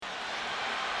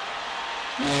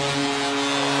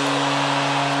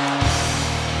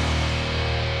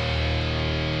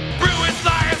Bruins,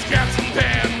 Flyers, Caps, and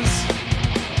Pens.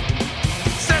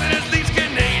 Senators, Leafs,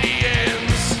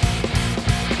 Canadians.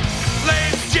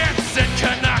 Flames, Jets, and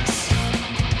Canucks.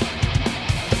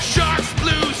 Sharks,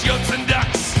 Blues, Yotes, and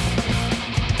Ducks.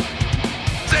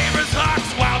 Sabres,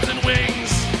 Hawks, Wilds, and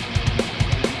Wings.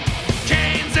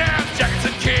 Canes, Avs, Jackets,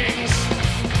 and Kings.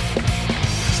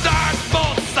 Stars,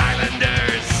 Bolts,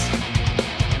 Islanders.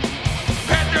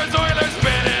 Panthers, Oilers,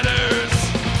 Predators.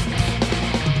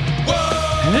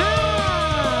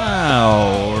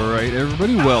 All right,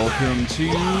 everybody, welcome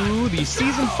to the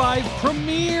Season 5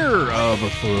 premiere of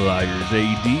Flyers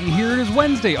AD. Here it is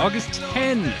Wednesday, August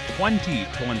 10,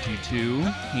 2022.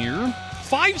 Here.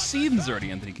 5 seasons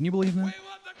already, Anthony. Can you believe that?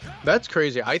 That's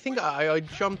crazy. I think I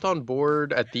jumped on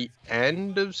board at the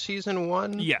end of season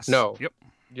 1. Yes. No. Yep.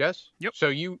 Yes? Yep. So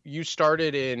you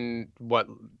started in, what,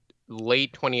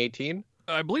 late 2018?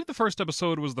 I believe the first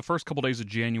episode was the first couple days of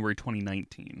January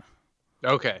 2019.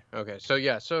 Okay. So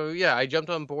I jumped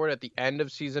on board at the end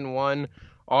of season 1,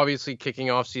 obviously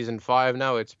kicking off season 5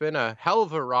 now. It's been a hell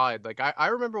of a ride. Like, I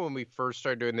remember when we first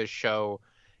started doing this show,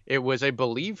 it was, I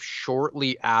believe,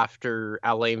 shortly after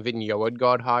Alain Vigneault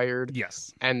got hired.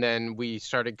 Yes. And then we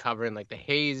started covering, like, the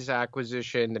Hayes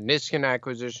acquisition, the Niskin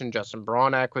acquisition, Justin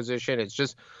Braun acquisition.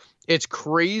 It's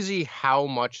crazy how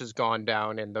much has gone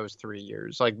down in those 3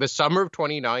 years. Like, the summer of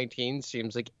 2019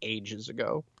 seems like ages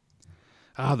ago.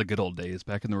 Ah, the good old days,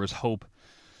 back when there was hope.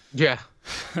 Yeah,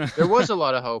 there was a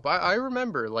lot of hope. I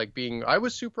remember, like, I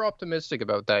was super optimistic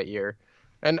about that year.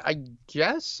 And I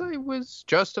guess I was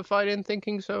justified in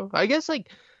thinking so. I guess,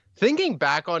 like, thinking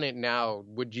back on it now,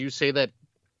 would you say that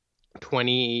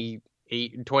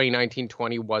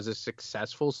 2019-20 was a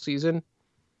successful season?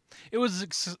 It was a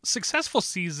successful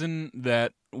season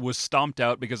that was stomped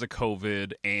out because of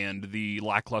COVID and the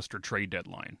lackluster trade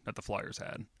deadline that the Flyers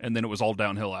had. And then it was all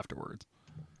downhill afterwards.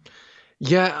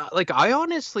 Yeah, like, I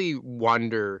honestly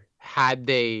wonder, had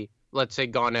they, let's say,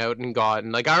 gone out and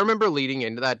gotten, like, I remember leading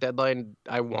into that deadline,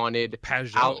 I wanted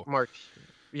Pajot.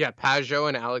 Pajot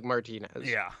and Alec Martinez.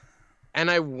 Yeah. And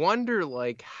I wonder,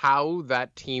 like, how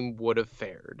that team would have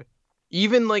fared.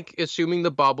 Even, like, assuming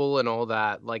the bubble and all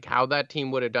that, like, how that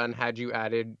team would have done had you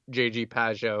added JG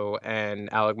Pajot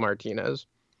and Alec Martinez.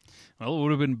 Well, it would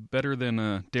have been better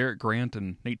than Derek Grant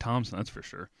and Nate Thompson, that's for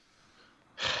sure.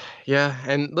 Yeah,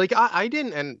 and, like, I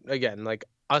didn't, and again, like,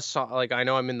 I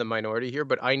know I'm in the minority here,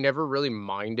 but I never really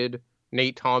minded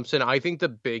Nate Thompson. I think the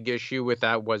big issue with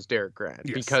that was Derek Grant.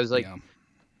 Yes, because, like, yeah.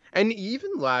 And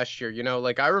even last year, you know,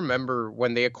 like, I remember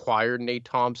when they acquired Nate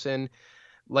Thompson,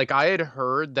 like, I had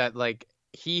heard that, like,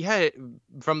 he had,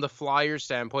 from the Flyers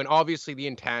standpoint, obviously the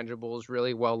intangibles,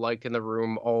 really well liked in the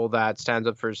room, all that, stands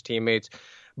up for his teammates.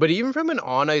 But even from an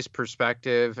on-ice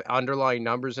perspective, underlying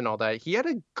numbers and all that, he had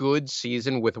a good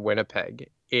season with Winnipeg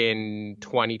in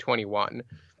 2021.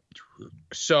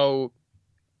 So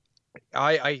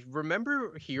I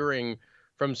remember hearing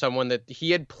from someone that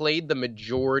he had played the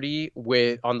majority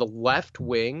on the left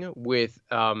wing with,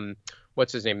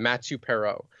 what's his name, Mathieu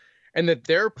Perreault. And that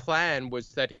their plan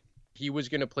was that he was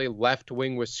going to play left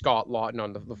wing with Scott Laughton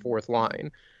on the fourth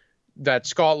line. That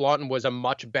Scott Laughton was a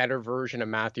much better version of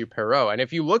Mathieu Perreault. And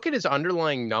if you look at his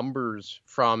underlying numbers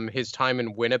from his time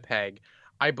in Winnipeg,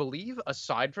 I believe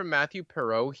aside from Mathieu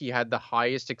Perreault, he had the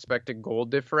highest expected goal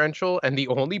differential and the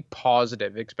only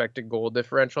positive expected goal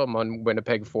differential among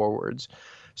Winnipeg forwards.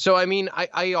 So, I mean,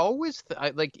 I always,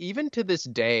 like, even to this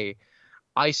day,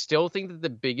 I still think that the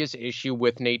biggest issue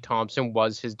with Nate Thompson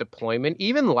was his deployment.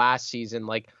 Even last season,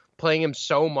 like, playing him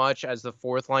so much as the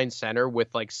fourth line center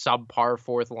with, like, subpar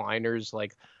fourth liners,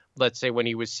 like, let's say when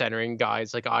he was centering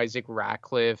guys like Isaac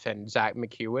Ratcliffe and Zach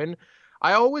McEwen,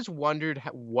 I always wondered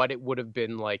what it would have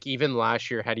been like, even last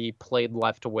year, had he played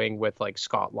left wing with, like,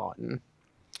 Scott Laughton.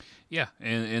 Yeah,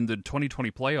 and in the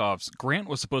 2020 playoffs, Grant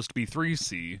was supposed to be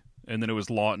 3C, and then it was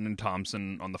Laughton and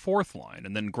Thompson on the fourth line,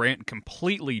 and then Grant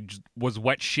completely was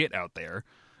wet shit out there.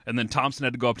 And then Thompson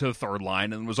had to go up to the third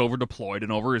line and was over-deployed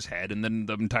and over his head, and then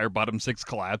the entire bottom six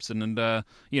collapsed, and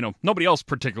nobody else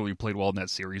particularly played well in that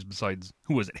series besides,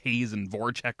 who was it, Hayes and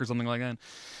Voracek or something like that.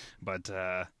 But,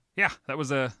 yeah, that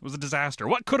was a disaster.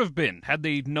 What could have been, had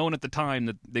they known at the time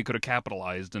that they could have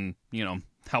capitalized and, you know,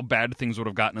 how bad things would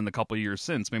have gotten in the couple of years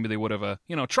since. Maybe they would have,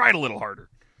 tried a little harder.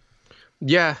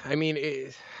 Yeah, I mean,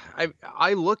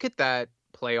 I look at that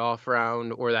playoff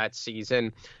round or that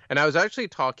season, and I was actually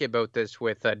talking about this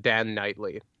with Dan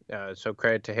Knightley, so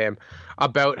credit to him,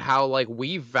 about how, like,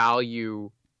 we value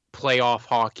playoff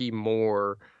hockey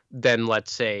more than,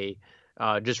 let's say,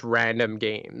 just random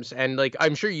games. And like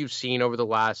I'm sure you've seen over the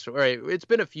last, right, it's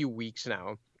been a few weeks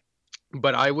now,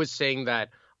 but I was saying that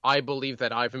I believe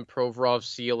that Ivan Provorov's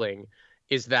ceiling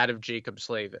is that of Jacob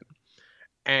Slavin.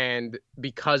 And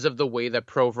because of the way that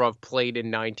Provorov played in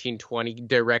 1920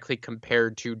 directly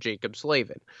compared to Jacob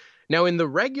Slavin. Now, in the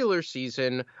regular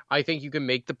season, I think you can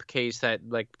make the case that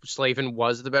like Slavin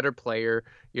was the better player,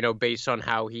 you know, based on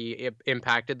how he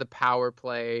impacted the power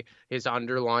play, his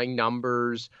underlying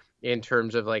numbers in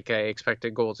terms of like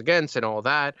expected goals against and all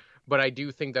that. But I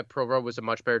do think that Provorov was a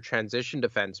much better transition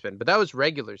defenseman. But that was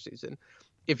regular season.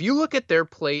 If you look at their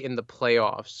play in the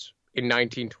playoffs in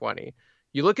 1920,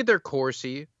 you look at their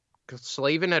Corsi,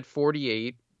 Slavin had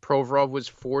 48, Provorov was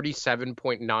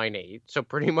 47.98, so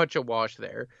pretty much a wash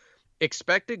there.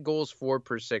 Expected goals for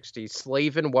per 60,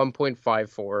 Slavin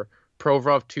 1.54,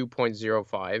 Provorov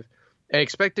 2.05, and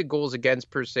expected goals against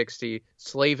per 60,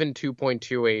 Slavin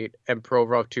 2.28 and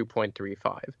Provorov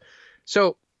 2.35.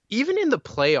 So even in the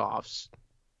playoffs,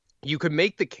 you could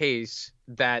make the case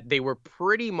that they were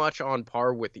pretty much on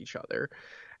par with each other.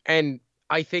 And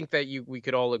I think that we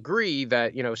could all agree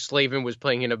that, you know, Slavin was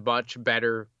playing in a much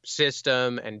better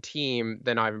system and team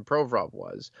than Ivan Provorov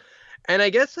was. And I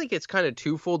guess like it's kind of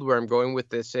twofold where I'm going with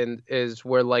this, and is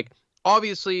where like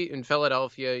obviously in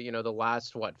Philadelphia, you know, the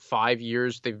last 5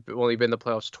 years they've only been in the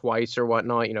playoffs twice or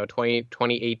whatnot, you know,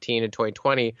 2018 and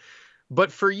 2020.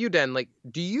 But for you, Dan, like,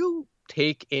 do you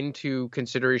take into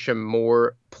consideration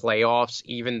more playoffs,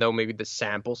 even though maybe the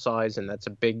sample size, and that's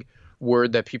a big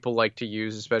word that people like to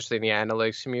use, especially in the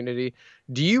analytics community.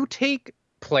 Do you take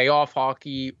playoff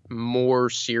hockey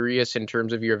more serious in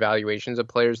terms of your evaluations of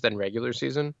players than regular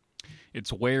season?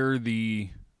 It's where the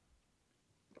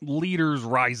leaders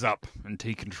rise up and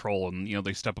take control, and you know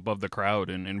they step above the crowd.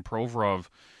 And Provorov,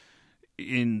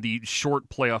 in the short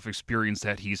playoff experience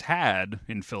that he's had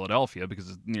in Philadelphia,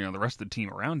 because you know the rest of the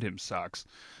team around him sucks,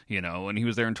 you know, and he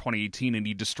was there in 2018 and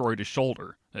he destroyed his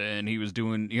shoulder, and he was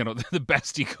doing, you know, the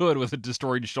best he could with a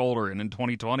destroyed shoulder, and in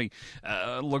 2020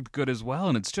 looked good as well.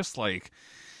 And it's just like,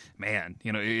 man,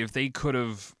 you know, if they could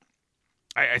have,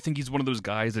 I think he's one of those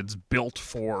guys that's built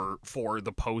for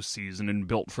the postseason and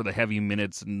built for the heavy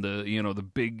minutes and the, you know, the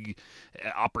big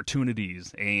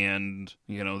opportunities. And,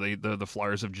 you know, the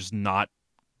Flyers have just not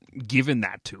given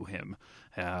that to him.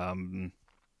 And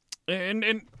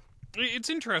it's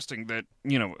interesting that,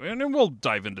 you know, and we'll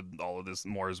dive into all of this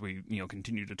more as we, you know,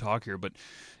 continue to talk here. But,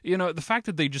 you know, the fact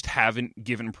that they just haven't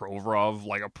given Provorov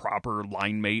like a proper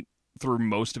line mate through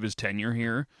most of his tenure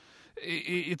here,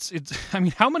 it's I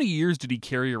mean, how many years did he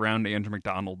carry around Andrew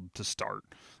McDonald to start?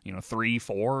 You know, 3,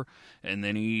 4, and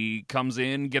then he comes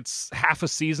in, gets half a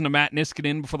season of Matt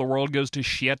Niskanen before the world goes to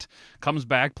shit, comes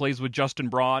back, plays with Justin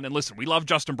Braun, and listen, we love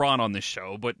Justin Braun on this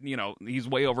show, but, you know, he's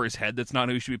way over his head. That's not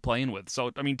who he should be playing with.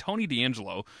 So, I mean, Tony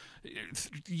DeAngelo,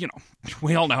 you know,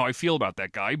 we all know how I feel about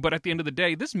that guy, but at the end of the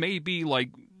day, this may be,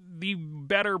 like, the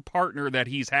better partner that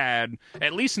he's had,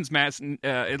 at least since Matt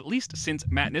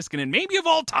Niskanen, maybe of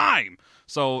all time.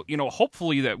 So, you know,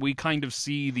 hopefully that we kind of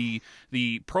see the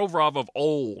Provorov of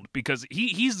old, because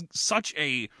he's such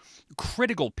a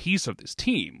critical piece of this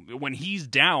team. When he's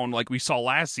down, like we saw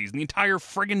last season, the entire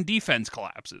friggin' defense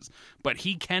collapses. But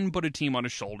he can put a team on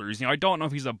his shoulders. You know, I don't know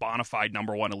if he's a bona fide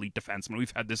number one elite defenseman.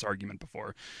 We've had this argument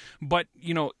before. But,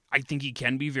 you know, I think he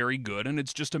can be very good, and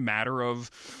it's just a matter of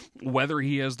whether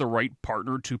he has the right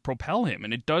partner to propel him.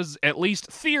 And it does at least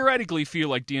theoretically feel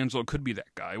like DeAngelo could be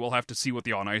that guy. We'll have to see what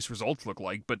the on-ice results look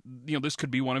like, but, you know, this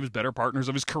could be one of his better partners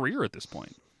of his career at this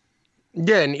point.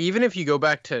 Yeah, and even if you go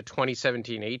back to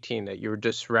 2017-18 that you were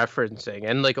just referencing,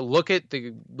 and like look at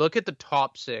the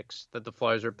top 6 that the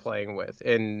Flyers are playing with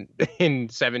in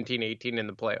 17-18 in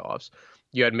the playoffs.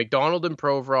 You had McDonald and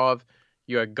Provorov,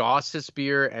 you had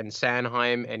Gostisbehere and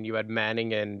Sanheim, and you had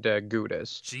Manning and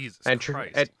Gudas. Jesus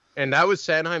Christ. And that was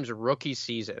Sanheim's rookie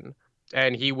season.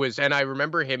 And I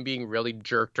remember him being really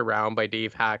jerked around by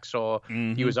Dave Haxall.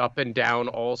 Mm-hmm. He was up and down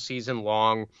all season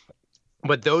long.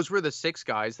 But those were the 6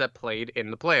 guys that played in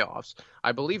the playoffs.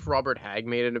 I believe Robert Hagg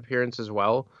made an appearance as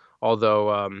well.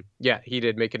 Although, he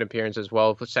did make an appearance as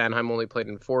well. Sanheim only played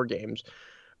in 4 games.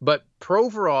 But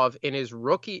Provorov in his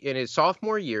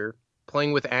sophomore year,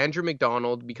 playing with Andrew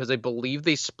McDonald, because I believe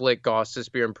they split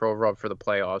Gostisbehere and Provorov for the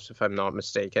playoffs, if I'm not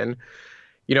mistaken.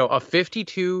 You know, a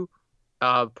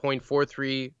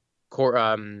 52.43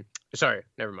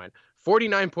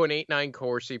 49.89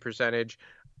 Corsi percentage,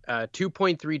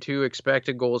 2.32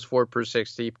 expected goals for per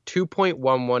 60,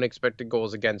 2.11 expected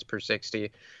goals against per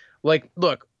 60. Like,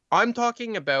 look, I'm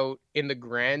talking about in the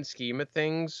grand scheme of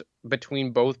things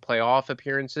between both playoff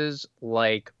appearances,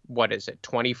 like, what is it,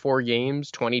 24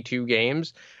 games, 22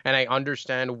 games? And I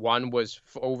understand one was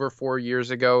over 4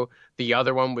 years ago, the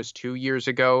other one was 2 years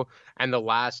ago, and the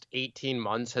last 18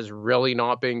 months has really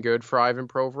not been good for Ivan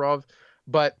Provorov.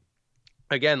 But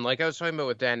again, like I was talking about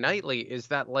with Dan Knightley, is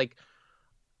that, like,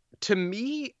 to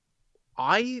me,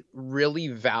 I really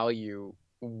value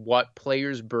what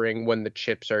players bring when the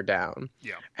chips are down.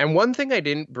 Yeah. And one thing I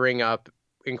didn't bring up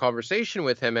in conversation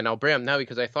with him, and I'll bring up now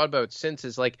because I thought about it since,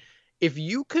 is like, if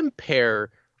you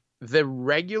compare the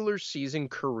regular season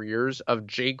careers of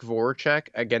Jake Voracek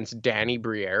against Danny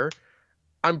Briere,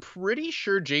 I'm pretty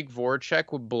sure Jake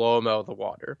Voracek would blow him out of the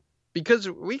water. Because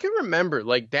we can remember,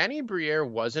 like, Danny Briere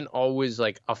wasn't always,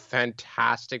 like, a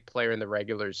fantastic player in the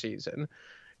regular season.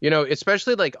 You know,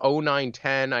 especially, like,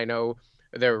 09-10, I know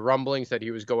there were rumblings that he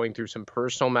was going through some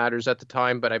personal matters at the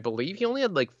time, but I believe he only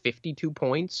had, like, 52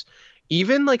 points.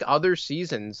 Even, like, other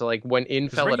seasons, like, when in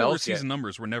His regular Philadelphia. season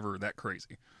numbers were never that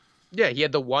crazy. Yeah, he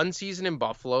had the one season in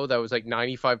Buffalo that was, like,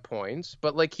 95 points.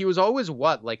 But, like, he was always,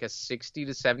 what, like a 60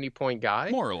 to 70-point guy?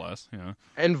 More or less, yeah.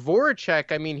 And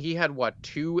Voracek, I mean, he had, what,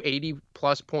 2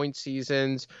 80-plus point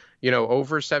seasons, you know,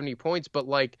 over 70 points. But,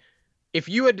 like, if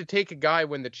you had to take a guy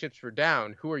when the chips were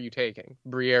down, who are you taking?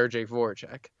 Briere, Jake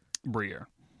Voracek? Briere.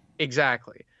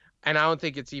 Exactly. And I don't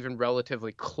think it's even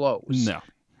relatively close. No.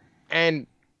 And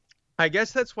I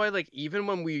guess that's why, like, even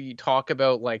when we talk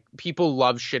about, like, people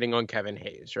love shitting on Kevin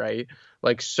Hayes, right?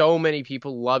 Like, so many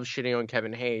people love shitting on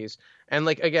Kevin Hayes. And,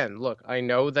 like, again, look, I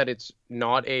know that it's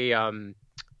not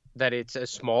that it's a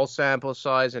small sample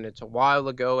size and it's a while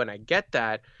ago, and I get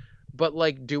that. But,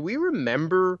 like, do we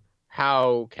remember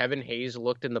how Kevin Hayes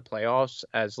looked in the playoffs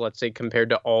as, let's say, compared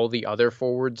to all the other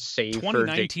forwards, save for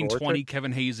Jake 2019-20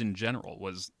 Kevin Hayes in general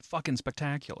was fucking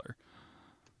spectacular.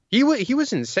 He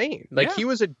was insane. Like, Yeah. he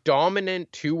was a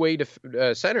dominant two-way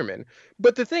centerman.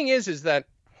 But the thing is that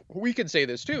we could say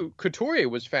this too. Couturier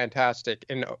was fantastic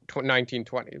in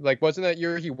 1920. Like, wasn't that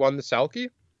year he won the Selke?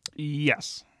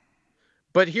 Yes.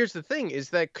 But here's the thing: is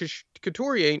that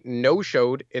Couturier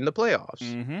no-showed in the playoffs.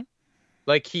 Mm-hmm.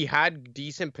 Like, he had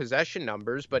decent possession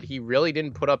numbers, but he really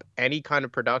didn't put up any kind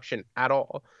of production at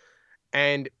all.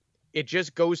 And it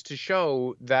just goes to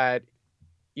show that,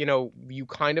 you know, you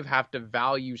kind of have to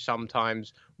value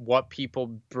sometimes what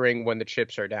people bring when the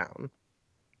chips are down.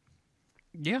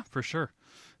 Yeah, for sure.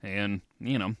 And,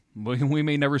 you know, we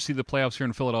may never see the playoffs here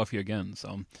in Philadelphia again,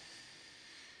 so...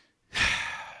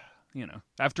 You know,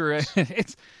 after...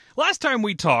 it's last time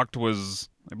we talked was,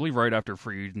 I believe, right after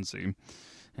free agency.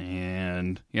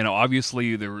 And, you know,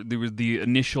 obviously there was the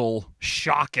initial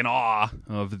shock and awe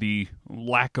of the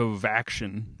lack of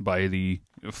action by the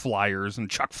Flyers and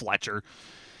Chuck Fletcher.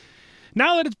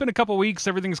 Now that it's been a couple weeks,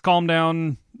 everything's calmed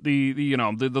down.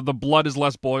 The blood is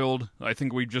less boiled. I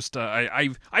think we just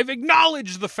I've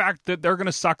acknowledged the fact that they're going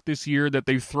to suck this year, that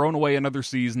they've thrown away another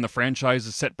season. The franchise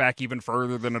is set back even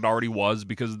further than it already was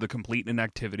because of the complete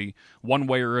inactivity, one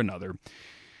way or another.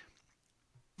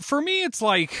 For me, it's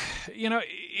like, you know,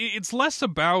 it's less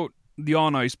about the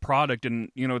on-ice product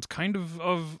and, you know, it's kind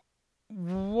of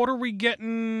what are we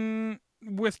getting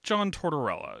with John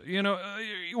Tortorella? You know,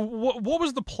 what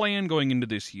was the plan going into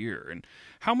this year? And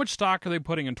how much stock are they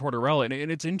putting in Tortorella?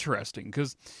 And it's interesting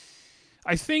because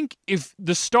I think if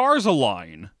the stars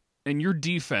align and your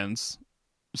defense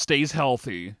stays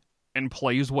healthy and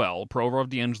plays well, Provorov,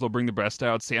 DeAngelo bring the best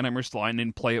out, Sanheimer,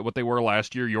 Stein play at what they were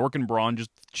last year, York and Braun just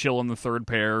chill in the third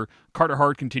pair, Carter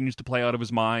Hart continues to play out of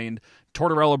his mind,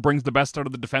 Tortorella brings the best out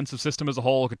of the defensive system as a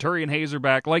whole, Couturier and Hayes are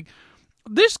back. Like,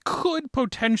 this could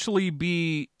potentially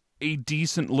be a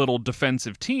decent little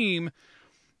defensive team,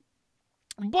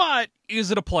 but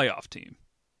is it a playoff team?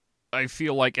 I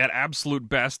feel like at absolute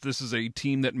best, this is a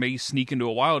team that may sneak into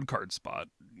a wild card spot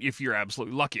if you're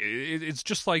absolutely lucky. It's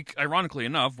just like, ironically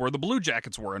enough, where the Blue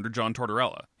Jackets were under John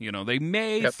Tortorella. You know, they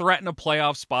may threaten a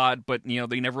playoff spot, but, you know,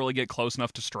 they never really get close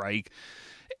enough to strike.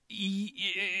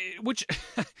 Which,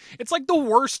 it's like the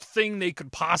worst thing they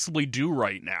could possibly do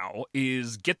right now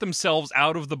is get themselves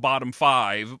out of the bottom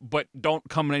five, but don't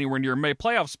come anywhere near a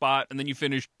playoff spot, and then you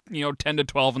finish, you know, 10 to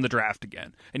 12 in the draft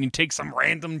again, and you take some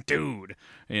random dude.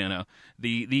 You know,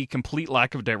 the complete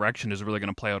lack of direction is really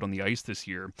going to play out on the ice this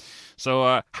year.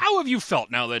 So, how have you felt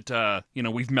now that, you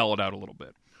know, we've mellowed out a little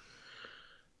bit?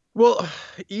 Well,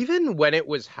 even when it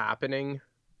was happening,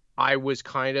 I was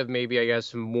kind of maybe, I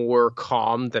guess, more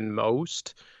calm than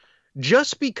most.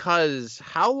 Just because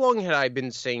how long had I been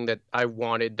saying that I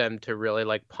wanted them to really,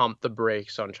 like, pump the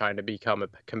brakes on trying to become a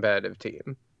competitive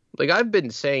team? Like, I've been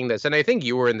saying this, and I think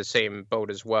you were in the same boat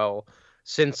as well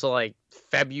since like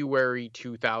February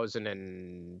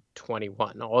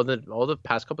 2021. All the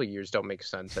past couple of years don't make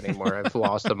sense anymore. I've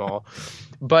lost them all.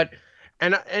 But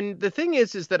and the thing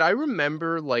is that I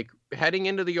remember like heading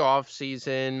into the off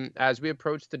season as we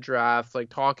approached the draft, like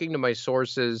talking to my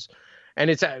sources. And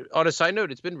it's on a side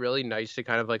note, it's been really nice to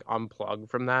kind of like unplug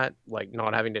from that, like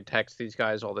not having to text these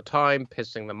guys all the time,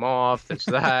 pissing them off, this,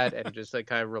 that, and just like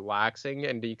kind of relaxing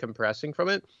and decompressing from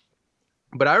it.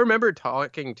 But I remember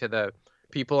talking to the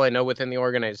people I know within the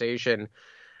organization,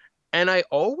 and I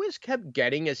always kept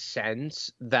getting a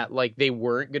sense that like they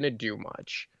weren't going to do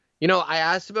much. You know, I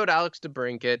asked about Alex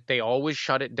DeBrincat. They always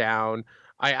shut it down.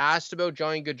 I asked about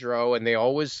Johnny Gaudreau, and they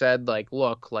always said, like,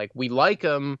 look, like, we like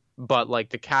him, but, like,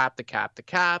 the cap.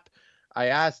 I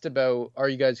asked about, are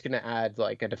you guys going to add,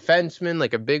 like, a defenseman,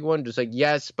 like, a big one? Just like,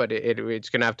 yes, but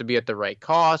it's going to have to be at the right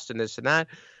cost and this and that.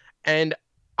 And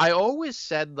I always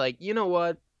said, like, you know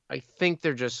what? I think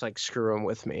they're just, like, screwing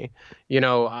with me. You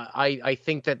know, I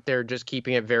think that they're just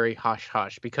keeping it very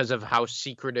hush-hush because of how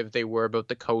secretive they were about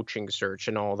the coaching search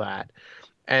and all that.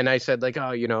 And I said, like,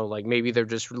 oh, you know, like maybe they're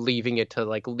just leaving it to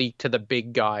like leak to the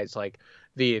big guys, like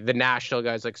the national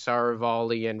guys like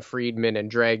Saravalli and Friedman and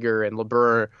Drager and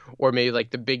LeBrun, or maybe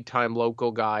like the big time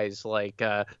local guys like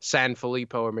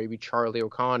Sanfilippo or maybe Charlie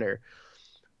O'Connor.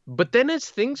 But then as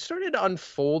things started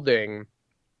unfolding,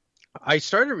 I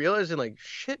started realizing like,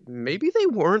 shit, maybe they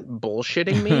weren't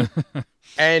bullshitting me.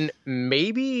 And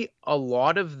maybe a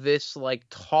lot of this like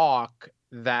talk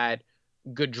that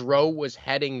Gaudreau was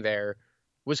heading there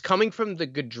was coming from the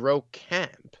Gaudreau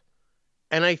camp.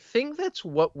 And I think that's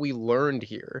what we learned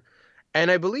here.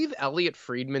 And I believe Elliot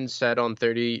Friedman said on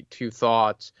 32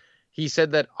 Thoughts, he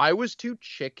said that I was too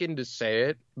chicken to say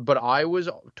it, but I was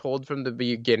told from the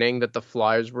beginning that the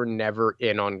Flyers were never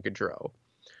in on Gaudreau.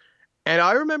 And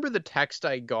I remember the text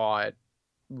I got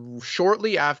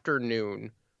shortly after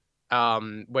noon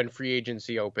when free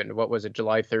agency opened. What was it,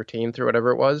 July 13th or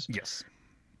whatever it was? Yes.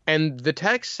 And the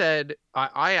text said,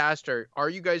 I asked her, are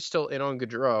you guys still in on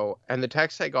Gaudreau? And the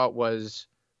text I got was,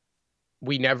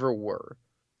 we never were.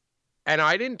 And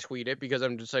I didn't tweet it because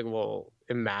I'm just like, well,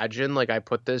 imagine like I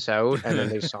put this out and then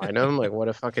they sign him. Like, what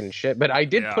a fucking shit. But I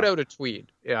did put out a tweet.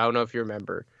 I don't know if you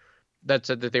remember, that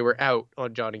said that they were out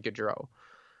on Johnny Gaudreau.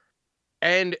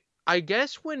 And I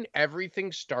guess when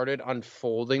everything started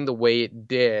unfolding the way it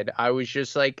did, I was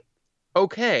just like,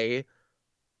 okay,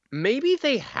 maybe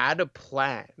they had a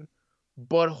plan,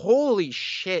 but holy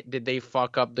shit, did they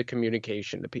fuck up the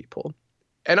communication to people.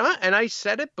 And I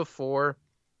said it before,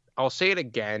 I'll say it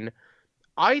again.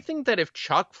 I think that if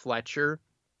Chuck Fletcher,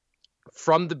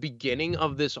 from the beginning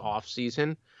of this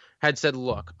offseason, had said,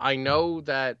 look, I know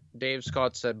that Dave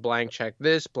Scott said blank check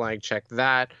this, blank check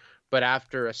that, but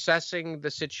after assessing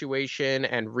the situation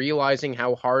and realizing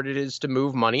how hard it is to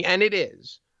move money, and it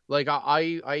is, like,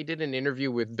 I did an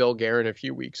interview with Bill Guerin a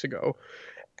few weeks ago,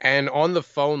 and on the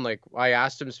phone, like, I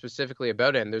asked him specifically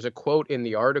about it, and there's a quote in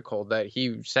the article that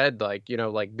he said, like, you know,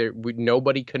 like,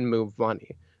 nobody can move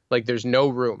money. Like, there's no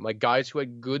room. Like, guys who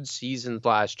had good seasons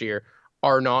last year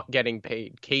are not getting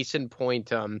paid. Case in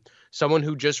point, someone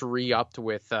who just re-upped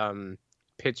with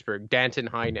Pittsburgh, Danton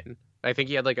Heinen. I think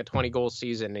he had, like, a 20-goal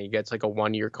season, and he gets, like, a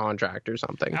one-year contract or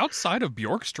something. Outside of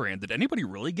Bjorkstrand, did anybody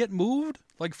really get moved,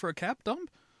 like, for a cap dump?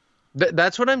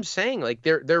 That's what I'm saying. Like,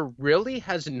 there really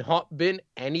has not been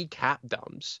any cap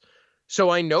dumps. So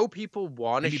I know people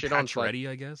want to shit on Pacioretty,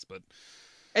 I guess, but...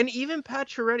 And even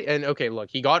Pacioretty. And, okay, look,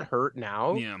 he got hurt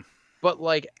now. Yeah. But,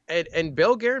 like, and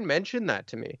Bill Guerin mentioned that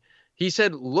to me. He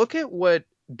said, look at what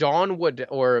Don would,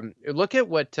 or look at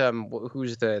what,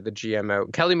 who's the GM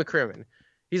out? Kelly McCrimmon.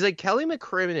 He's like, Kelly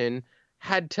McCrimmon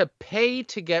had to pay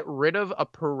to get rid of a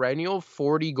perennial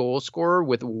 40-goal scorer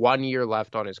with 1 year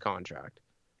left on his contract.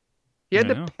 He had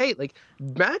to pay. Like,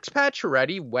 Max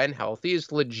Pacioretty, when healthy,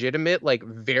 is legitimate, like,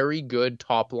 very good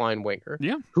top-line winger.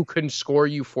 Yeah. Who can score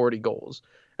you 40 goals.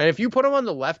 And if you put him on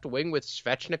the left wing with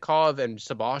Svechnikov and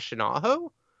Sebastian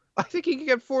Aho, I think he could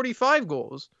get 45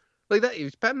 goals. Like,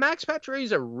 that, Max Pacioretty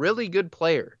is a really good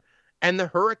player. And the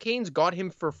Hurricanes got him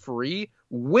for free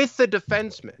with a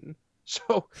defenseman.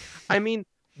 So, I mean,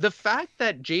 the fact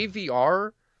that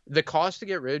JVR... the cost to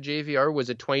get rid of JVR was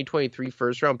a 2023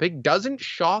 first-round pick doesn't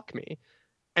shock me.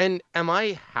 And am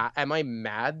I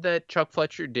mad that Chuck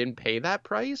Fletcher didn't pay that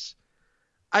price?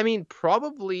 I mean,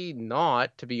 probably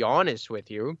not, to be honest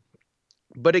with you.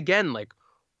 But again, like,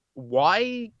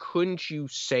 why couldn't you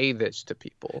say this to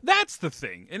people? That's the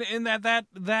thing. And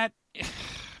that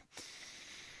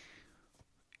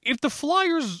if the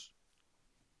Flyers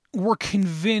were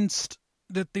convinced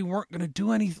that they weren't going to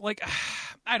do anything, like...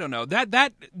 I don't know.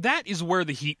 That is where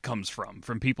the heat comes from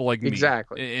people like me.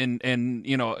 Exactly. And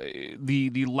you know,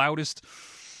 the loudest.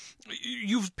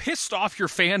 You've pissed off your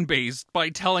fan base by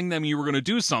telling them you were going to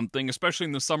do something, especially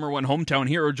in the summer when hometown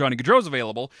hero Johnny Gaudreau's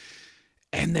available,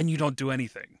 and then you don't do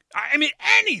anything. I mean,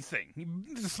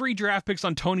 anything. 3 draft picks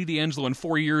on Tony DeAngelo in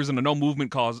 4 years and a no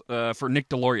movement clause for Nick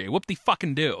Delorier. Whoop the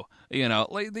fucking do. You know,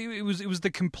 like it was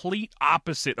the complete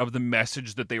opposite of the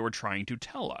message that they were trying to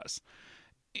tell us.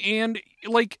 And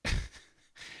like,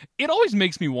 it always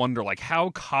makes me wonder, like,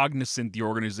 how cognizant the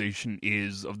organization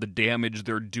is of the damage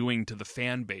they're doing to the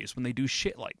fan base when they do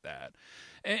shit like that.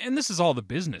 And this is all the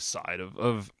business side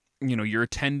of you know, your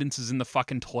attendance is in the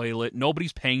fucking toilet.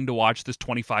 Nobody's paying to watch this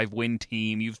 25-win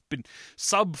team. You've been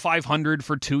sub 500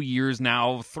 for 2 years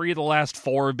now. 3 of the last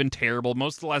 4 have been terrible.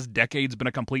 Most of the last decade's been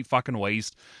a complete fucking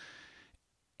waste.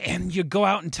 And you go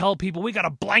out and tell people, we got a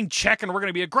blank check and we're going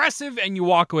to be aggressive, and you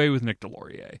walk away with Nick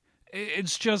Delorier.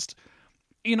 It's just,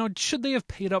 you know, should they have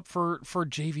paid up for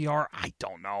JVR? I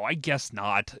don't know. I guess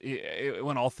not,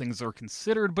 when all things are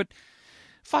considered, but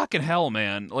fucking hell,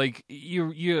 man. Like,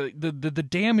 the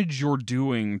damage you're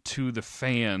doing to the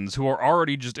fans who are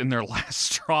already just in their last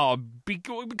straw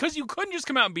because you couldn't just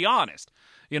come out and be honest.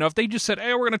 You know, if they just said,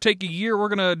 hey, we're going to take a year, we're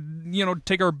going to, you know,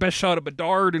 take our best shot at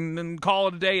Bedard and call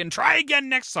it a day and try again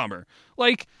next summer.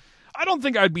 Like, I don't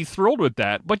think I'd be thrilled with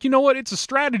that. But you know what? It's a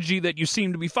strategy that you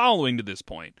seem to be following to this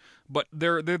point. But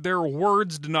their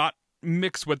words do not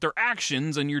mix with their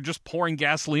actions, and you're just pouring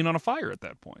gasoline on a fire at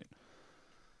that point.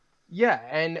 Yeah,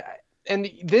 and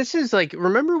this is like,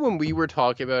 remember when we were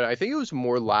talking about, I think it was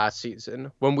more last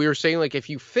season, when we were saying, like, if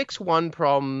you fix one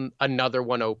problem, another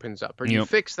one opens up. Or you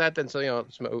fix that, then something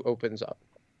else opens up.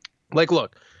 Like,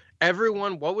 look,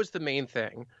 everyone, what was the main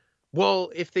thing?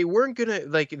 Well, if they weren't going to,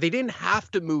 like, they didn't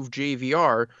have to move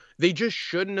JVR, they just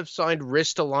shouldn't have signed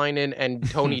Ristolainen and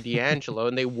Tony DeAngelo,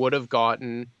 and they would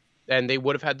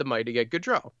have had the money to get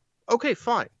Gaudreau. Okay,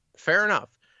 fine. Fair enough.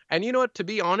 And you know what? To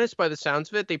be honest, by the sounds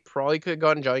of it, they probably could have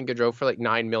gotten Johnny Gaudreau for like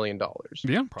 $9 million.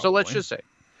 Yeah, probably. So let's just say.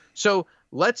 So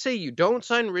let's say you don't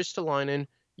sign Ristolainen,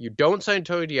 you don't sign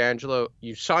Tony DeAngelo,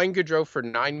 you sign Gaudreau for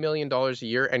 $9 million a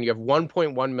year, and you have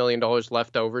 $1.1 million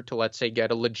left over to, let's say,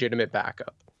 get a legitimate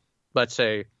backup. Let's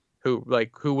say who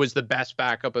was the best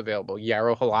backup available?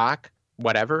 Jaro Halak?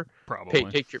 Whatever. Probably.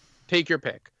 Take your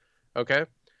pick. Okay?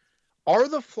 Are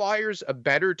the Flyers a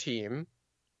better team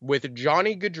with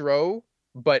Johnny Gaudreau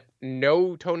but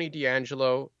no Tony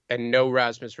DeAngelo and no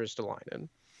Rasmus Ristolainen?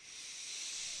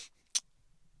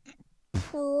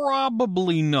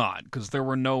 Probably not, because there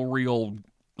were no real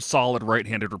solid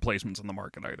right-handed replacements on the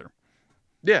market either.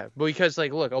 Yeah, because,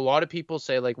 like, look, a lot of people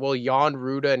say, like, well, Jan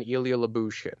Ruda and Ilya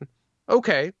Lyubushkin.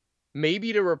 Okay,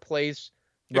 maybe to replace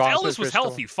Rasmus Ellis was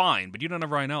healthy, fine, but you don't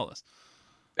have Ryan Ellis.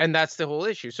 And that's the whole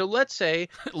issue. So let's say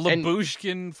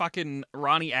Lyubushkin, fucking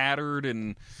Ronnie Attard,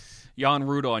 and Jan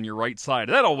Ruda on your right side.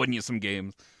 That'll win you some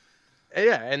games.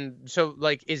 Yeah, and so,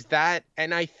 like, is that...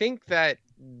 And I think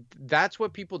that's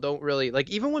what people don't really... Like,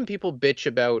 even when people bitch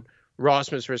about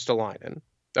Rasmus Ristolainen,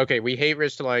 okay, we hate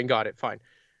Ristolainen, got it, fine.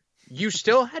 You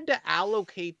still had to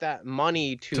allocate that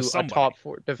money to a top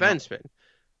 4 defenseman.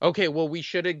 Yeah. Okay, well, we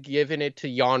should have given it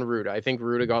to Jan Ruda. I think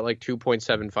Ruda got, like,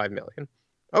 $2.75 million.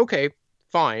 Okay,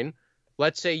 fine.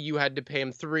 Let's say you had to pay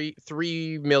him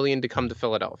 $3 million to come to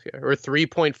Philadelphia, or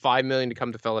 $3.5 million to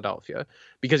come to Philadelphia,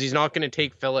 because he's not going to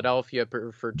take Philadelphia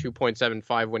for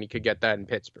 $2.75 when he could get that in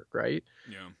Pittsburgh, right?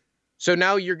 Yeah. So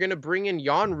now you're going to bring in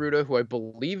Jan Ruda, who I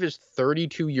believe is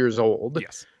 32 years old.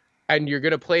 Yes. And you're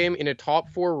going to play him in a top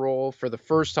 4 role for the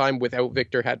first time without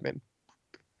Victor Hedman.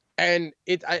 And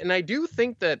I do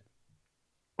think that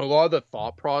a lot of the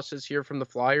thought process here from the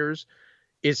Flyers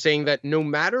is saying that no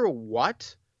matter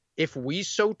what, if we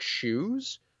so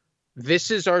choose, this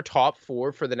is our top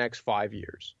 4 for the next 5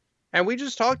 years. And we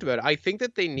just talked about it. I think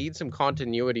that they need some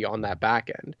continuity on that back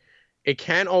end. It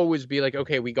can't always be like,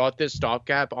 okay, we got this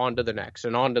stopgap, on to the next,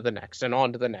 and on to the next, and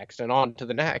on to the next, and on to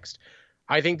the next.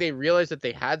 I think they realized that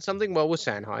they had something well with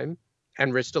Sanheim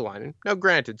and Ristolainen. Now,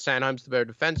 granted, Sanheim's the better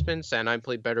defenseman. Sanheim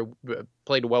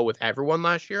played well with everyone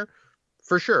last year,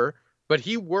 for sure. But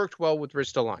he worked well with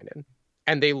Ristolainen,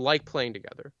 and they like playing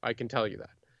together. I can tell you that.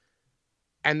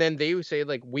 And then they would say,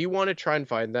 like, we want to try and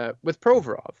find that with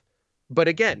Provorov. But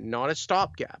again, not a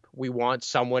stopgap. We want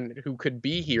someone who could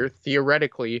be here,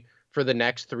 theoretically, for the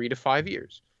next 3 to 5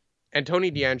 years. And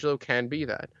Tony DeAngelo can be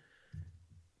that.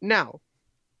 Now,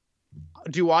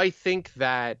 do I think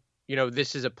that, you know,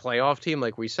 this is a playoff team,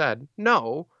 like we said?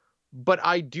 No. But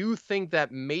I do think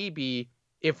that maybe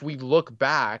if we look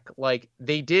back, like,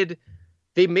 they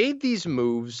made these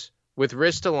moves with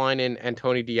Ristolainen and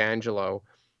Tony DeAngelo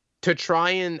to try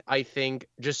and, I think,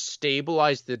 just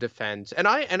stabilize the defense. And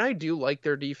I do like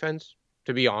their defense,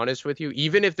 to be honest with you.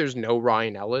 Even if there's no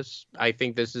Ryan Ellis, I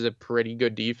think this is a pretty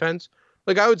good defense.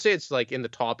 Like, I would say it's like in the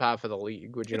top half of the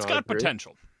league. Would you It's not got agree?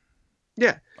 potential.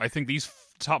 Yeah. I think these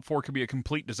top four could be a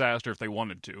complete disaster if they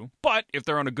wanted to. But if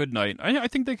they're on a good night, I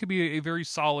think they could be a very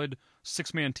solid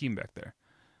 6-man team back there.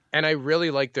 And I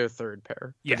really like their third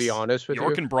pair, to be honest with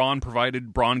York you. and Braun,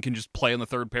 provided Braun can just play on the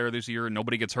third pair this year and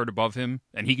nobody gets hurt above him,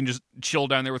 and he can just chill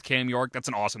down there with Cam York, that's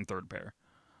an awesome third pair.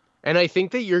 And I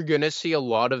think that you're going to see a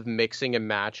lot of mixing and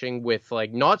matching with,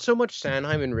 like, not so much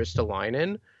Sanheim and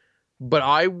Ristolainen, but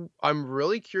I'm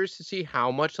really curious to see how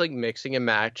much, like, mixing and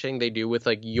matching they do with,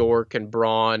 like, York and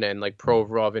Braun and, like,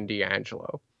 Provorov and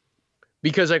DeAngelo.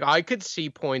 Because, like, I could see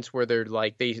points where they're,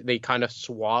 like, they kind of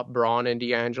swap Braun and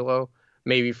DeAngelo,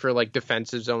 maybe for, like,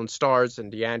 defensive zone stars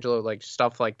and DeAngelo, like,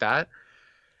 stuff like that.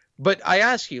 But I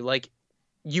ask you, like,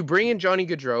 you bring in Johnny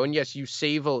Gaudreau, and yes,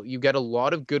 you get a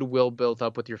lot of goodwill built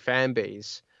up with your fan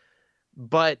base.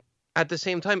 But at the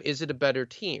same time, is it a better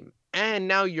team? And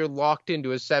now you're locked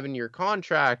into a 7-year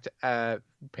contract,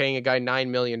 paying a guy $9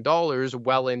 million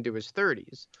well into his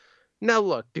 30s. Now,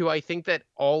 look, do I think that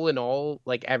all in all,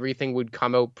 like, everything would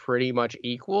come out pretty much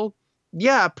equal?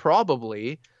 Yeah,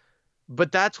 probably.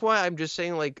 But that's why I'm just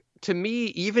saying, like, to me,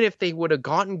 even if they would have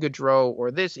gotten Gaudreau or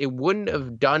this, it wouldn't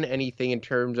have done anything in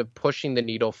terms of pushing the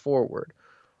needle forward.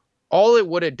 All it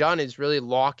would have done is really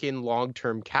lock in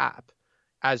long-term cap,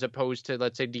 as opposed to,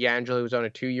 let's say, DeAngelo, who's on a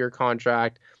 2-year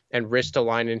contract, and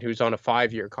Ristolainen, who's on a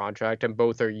 5-year contract, and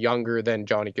both are younger than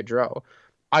Johnny Gaudreau.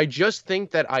 I just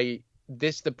think that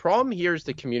the problem here is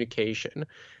the communication.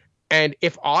 And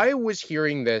if I was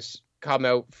hearing this come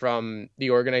out from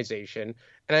the organization,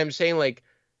 and I'm saying, like,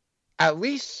 at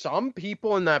least some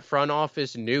people in that front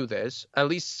office knew this, at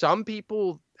least some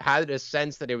people had a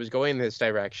sense that it was going in this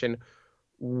direction,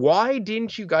 why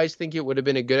didn't you guys think it would have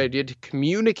been a good idea to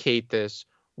communicate this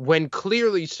when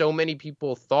clearly so many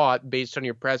people thought, based on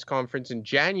your press conference in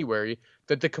January,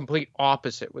 that the complete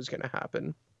opposite was going to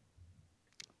happen?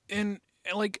 And,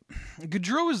 like,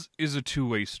 Gaudreau is a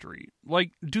two-way street.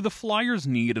 Like, do the Flyers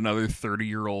need another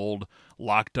 30-year-old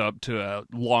locked up to a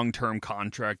long-term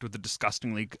contract with a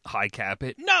disgustingly high cap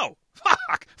hit? No!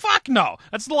 Fuck no!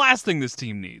 That's the last thing this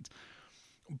team needs.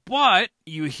 But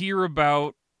you hear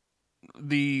about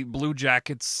the Blue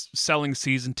Jackets selling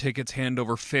season tickets hand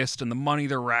over fist and the money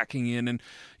they're racking in, and,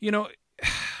 you know,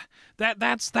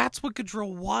 that's what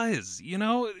Gaudreau was, you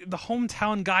know, the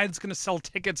hometown guy that's going to sell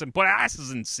tickets and put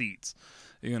asses in seats.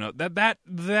 You know,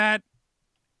 that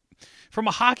from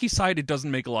a hockey side, it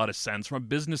doesn't make a lot of sense. From a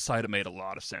business side, it made a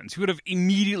lot of sense. He would have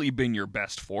immediately been your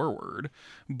best forward,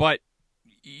 but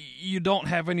you don't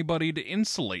have anybody to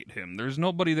insulate him. There's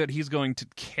nobody that he's going to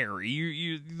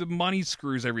carry. The money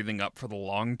screws everything up for the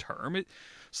long term. It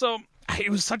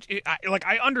was such.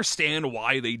 I understand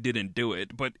why they didn't do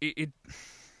it, but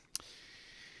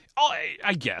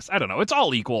I guess, I don't know. It's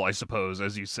all equal, I suppose,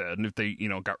 as you said. And if they,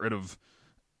 got rid of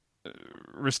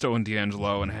Risto and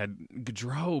DeAngelo and had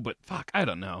Gaudreau, but fuck, I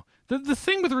don't know. The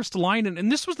thing with Ristolainen,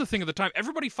 and this was the thing at the time,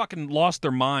 everybody fucking lost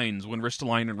their minds when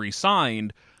Ristolainen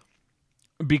re-signed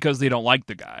because they don't like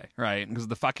the guy, right? Because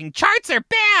the fucking charts are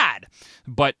bad.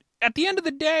 But at the end of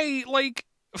the day, like,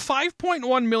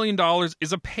 $5.1 million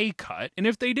is a pay cut, and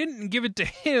if they didn't give it to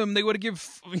him, they would have given,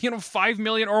 $5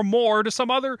 million or more to some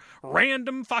other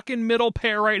random fucking middle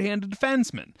pair right-handed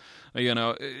defenseman.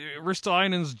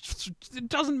 Ristolainen's, it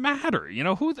doesn't matter,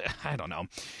 I don't know.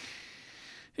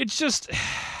 It's just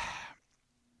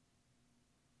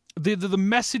the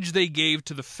message they gave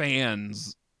to the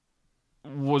fans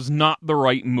was not the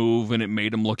right move, and it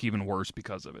made them look even worse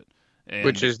because of it.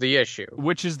 Which is the issue.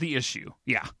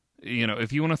 Yeah.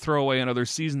 If you want to throw away another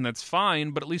season, that's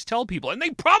fine, but at least tell people. And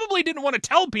they probably didn't want to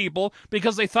tell people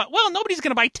because they thought, well, nobody's going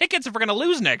to buy tickets if we're going to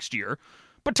lose next year.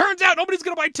 But turns out nobody's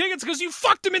going to buy tickets because you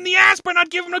fucked them in the ass by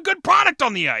not giving them a good product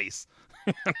on the ice.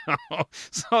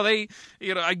 So they,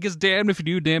 I guess damned if you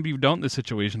do, damned if you don't in this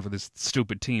situation for this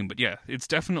stupid team. But yeah, it's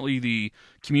definitely the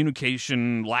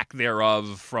communication lack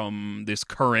thereof from this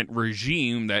current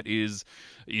regime that is,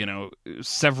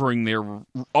 severing their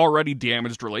already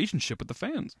damaged relationship with the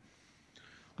fans.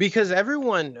 Because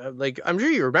everyone, I'm sure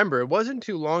you remember, it wasn't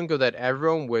too long ago that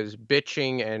everyone was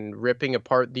bitching and ripping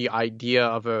apart the idea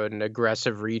of an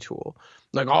aggressive retool.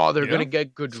 They're going to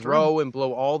get Gaudreau and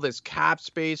blow all this cap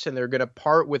space, and they're going to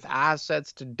part with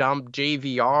assets to dump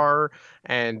JVR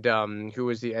and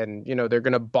they're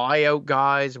going to buy out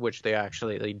guys, which they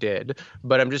actually did.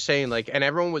 But I'm just saying, and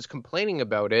everyone was complaining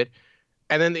about it,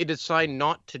 and then they decide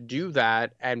not to do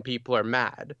that, and people are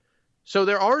mad. So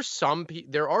there are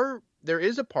there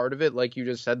is a part of it, like you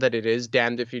just said, that it is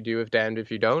damned if you do, if damned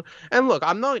if you don't. And look,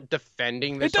 I'm not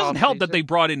defending this. It doesn't help that offseason, they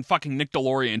brought in fucking Nick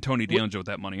Deslauriers and Tony DeAngelo with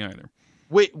that money either.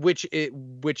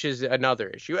 which is another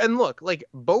issue. And look, like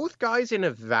both guys in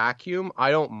a vacuum,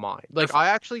 I don't mind. Like I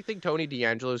actually think Tony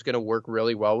DeAngelo is going to work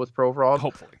really well with Provorov.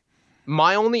 Hopefully.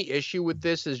 My only issue with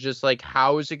this is just like,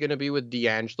 how is it going to be with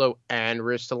DeAngelo and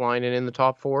Ristolainen in the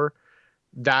top 4?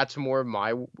 That's more of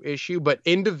my issue. But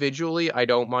individually, I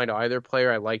don't mind either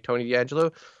player. I like Tony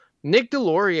DeAngelo. Nick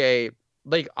Deslauriers,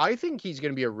 like, I think he's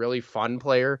going to be a really fun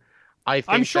player.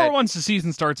 I'm sure once the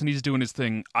season starts and he's doing his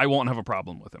thing, I won't have a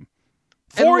problem with him.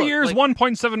 4 years, like,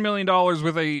 $1.7 million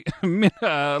with a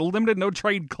limited no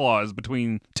trade clause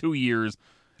between 2 years.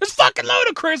 It's fucking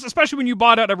ludicrous, especially when you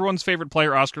bought out everyone's favorite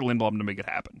player, Oscar Lindblom, to make it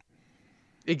happen.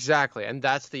 Exactly, and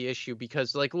that's the issue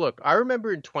because, like, look, I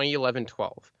remember in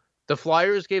 2011-12, the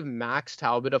Flyers gave Max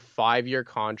Talbot a 5-year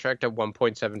contract at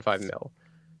 $1.75 million,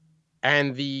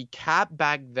 and the cap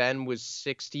back then was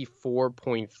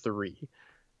 64.3,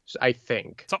 I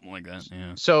think. Something like that,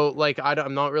 yeah. So, like,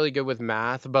 I'm not really good with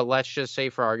math, but let's just say,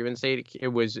 for argument's sake,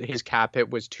 his cap hit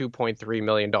was $2.3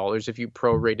 million if you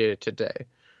prorated it today.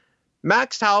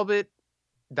 Max Talbot,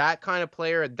 that kind of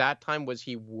player at that time, was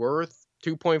he worth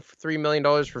 $2.3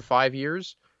 million for 5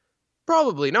 years?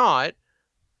 Probably not.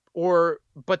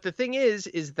 But the thing is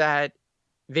that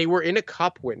they were in a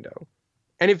cup window.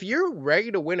 And if you're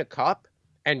ready to win a cup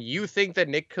and you think that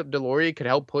Nick Deslauriers could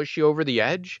help push you over the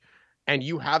edge and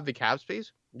you have the cap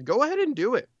space, go ahead and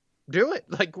do it. Do it.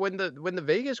 Like when the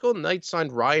Vegas Golden Knights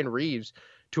signed Ryan Reeves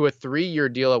to a 3-year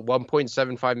deal at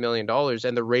 $1.75 million,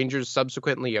 and the Rangers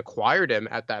subsequently acquired him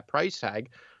at that price tag,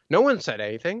 no one said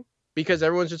anything because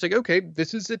everyone's just like, okay,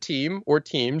 this is a team or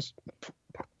teams,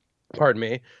 pardon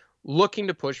me, looking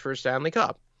to push for a Stanley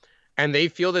Cup. And they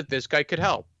feel that this guy could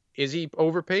help. Is he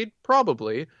overpaid?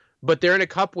 Probably. But they're in a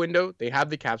cup window. They have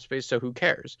the cap space, so who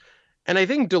cares? And I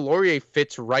think Deslauriers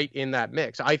fits right in that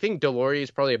mix. I think Deslauriers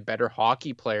is probably a better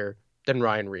hockey player than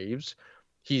Ryan Reeves.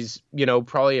 He's,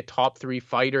 probably a top 3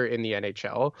 fighter in the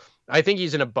NHL. I think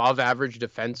he's an above average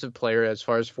defensive player as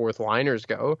far as fourth liners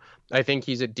go. I think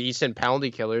he's a decent penalty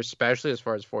killer, especially as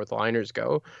far as fourth liners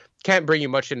go. Can't bring you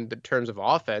much in the terms of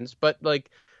offense, but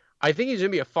like, I think he's going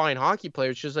to be a fine hockey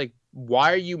player. It's just like,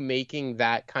 why are you making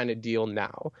that kind of deal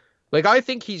now? Like, I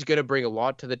think he's going to bring a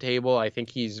lot to the table. I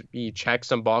think he checks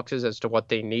some boxes as to what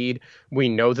they need. We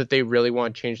know that they really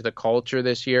want to change the culture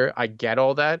this year. I get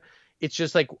all that. It's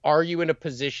just like, are you in a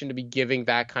position to be giving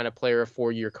that kind of player a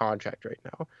 4-year contract right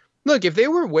now? Look, if they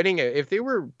were winning it, if they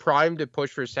were primed to push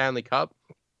for Stanley Cup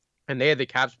and they had the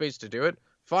cap space to do it,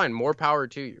 fine, more power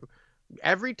to you.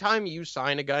 Every time you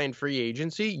sign a guy in free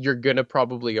agency, you're going to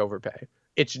probably overpay.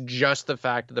 It's just the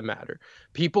fact of the matter.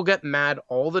 People get mad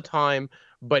all the time,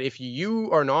 but if you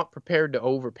are not prepared to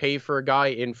overpay for a guy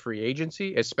in free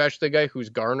agency, especially a guy who's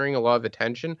garnering a lot of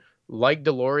attention, like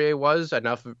Deslauriers was,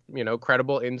 enough,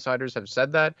 credible insiders have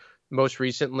said that. Most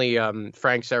recently,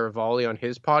 Frank Saravalli on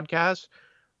his podcast.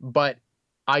 But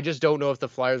I just don't know if the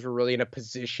Flyers were really in a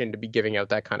position to be giving out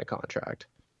that kind of contract.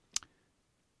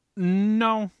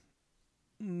 No.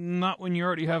 Not when you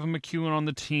already have a McEwen on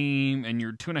the team and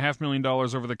you're $2.5 million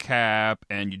over the cap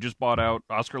and you just bought out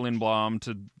Oscar Lindblom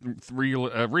to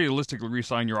realistically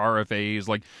re-sign your RFAs.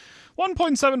 Like,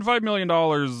 $1.75 million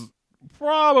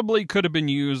probably could have been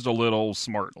used a little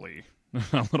smartly,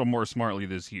 a little more smartly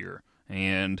this year.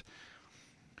 And,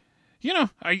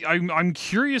 I'm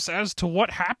curious as to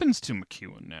what happens to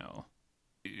McEwen now.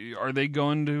 Are they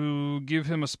going to give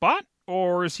him a spot,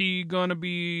 or is he going to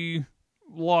be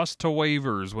lost to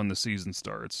waivers when the season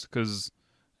starts? Because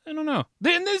I don't know.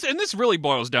 And this really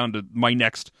boils down to my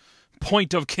next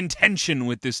point of contention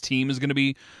with this team is going to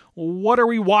be, what are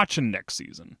we watching next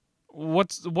season?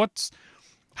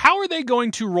 How are they going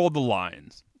to roll the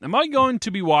lines? Am I going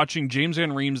to be watching James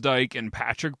Van Riemsdyk and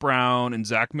Patrick Brown and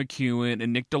Zach McEwen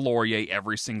and Nick Deslauriers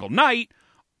every single night?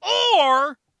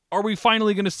 Or are we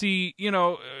finally going to see,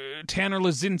 Tanner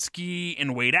Lazinski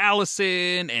and Wade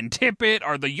Allison and Tippett?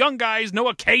 Are the young guys,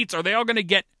 Noah Cates, are they all going to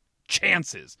get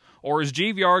chances? Or is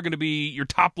JVR going to be your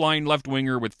top line left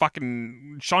winger with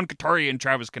fucking Sean Couturier and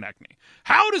Travis Konechny?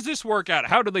 How does this work out?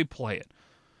 How do they play it?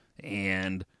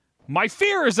 And my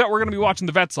fear is that we're going to be watching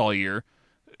the vets all year.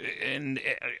 And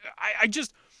I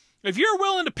just, if you're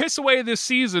willing to piss away this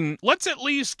season, let's at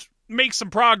least make some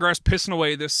progress pissing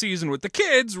away this season with the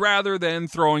kids rather than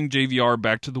throwing JVR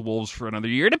back to the Wolves for another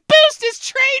year to boost his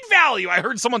trade value. I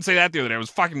heard someone say that the other day. I was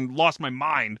fucking lost my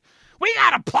mind. We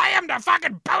gotta play him to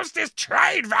fucking boost his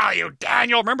trade value,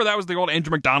 Daniel. Remember that was the old Andrew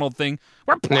McDonald thing?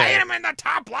 We're playing him in the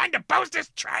top line to boost his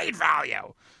trade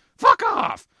value. Fuck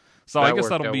off. So I guess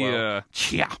that'll be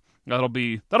That'll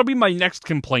be my next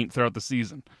complaint throughout the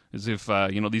season, is if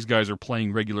these guys are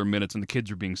playing regular minutes and the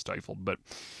kids are being stifled. But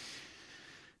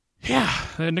yeah,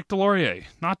 Nick Delorier,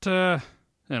 not I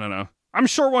don't know. I'm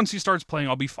sure once he starts playing,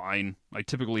 I'll be fine. I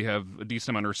typically have a decent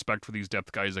amount of respect for these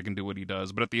depth guys that can do what he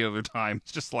does. But at the other time,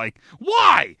 it's just like,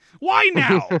 why? Why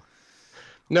now?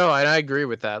 No, and I agree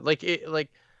with that. Like,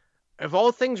 if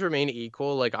all things remain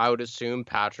equal, like, I would assume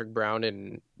Patrick Brown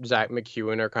and Zach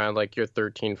McEwen are kind of like your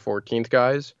 13th, 14th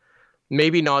guys.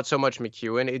 Maybe not so much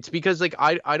McEwen. It's because, like,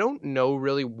 I don't know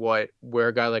really where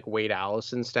a guy like Wade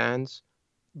Allison stands.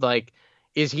 Like,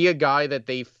 is he a guy that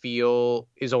they feel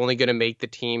is only going to make the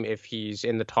team if he's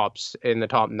in the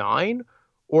top 9,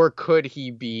 or could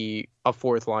he be a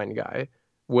fourth line guy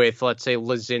with, let's say,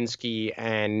 Lazinski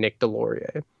and Nick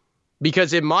Delorier?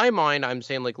 Because in my mind, I'm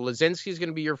saying, like, Lazinski's going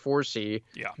to be your 4C,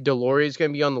 Yeah. Delorier's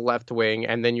going to be on the left wing,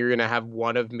 and then you're going to have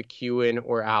one of McEwen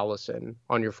or Allison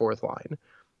on your fourth line.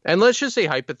 And let's just say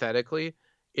hypothetically,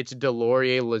 it's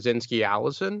Delorier, Lazinski,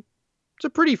 Allison. It's a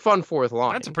pretty fun fourth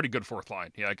line. That's a pretty good fourth line.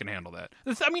 Yeah, I can handle that.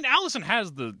 I mean, Allison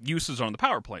has the uses on the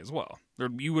power play as well.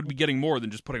 You would be getting more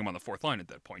than just putting him on the fourth line at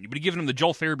that point. You'd be giving him the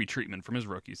Joel Farabee treatment from his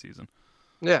rookie season.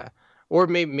 Yeah. Or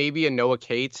maybe a Noah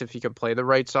Cates if he could play the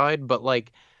right side. But,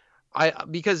 like,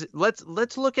 because let's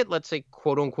look at, let's say,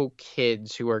 quote unquote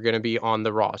kids who are going to be on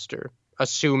the roster,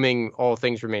 assuming all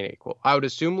things remain equal. I would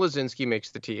assume Lazinski makes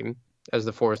the team as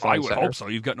the fourth line I would center. hope so.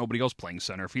 You've got nobody else playing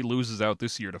center. If he loses out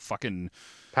this year to fucking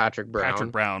Patrick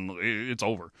Brown, it's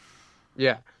over.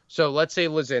 Yeah. So let's say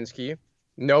Lazinski.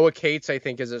 Noah Cates, I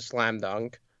think, is a slam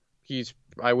dunk.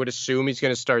 I would assume he's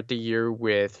going to start the year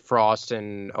with Frost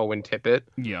and Owen Tippett.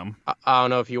 Yeah. I don't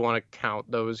know if you want to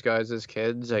count those guys as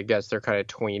kids. I guess they're kind of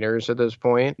tweeners at this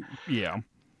point. Yeah.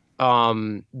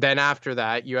 Then after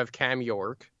that, you have Cam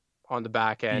York on the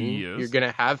back end. Yes. You're going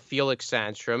to have Felix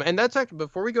Sandstrom. And that's actually,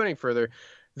 before we go any further,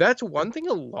 that's one thing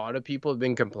a lot of people have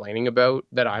been complaining about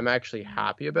that I'm actually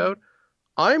happy about.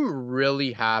 I'm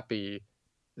really happy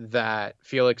that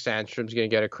Felix Sandstrom's going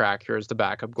to get a crack here as the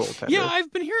backup goaltender. Yeah,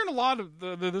 I've been hearing a lot of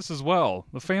this as well.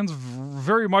 The fans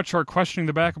very much are questioning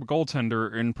the backup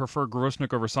goaltender and prefer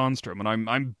Grosnick over Sandstrom, and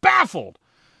I'm baffled.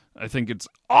 I think it's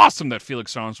awesome that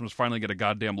Felix Sandstrom's finally get a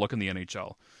goddamn look in the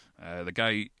NHL. The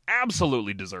guy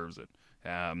absolutely deserves it.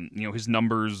 His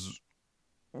numbers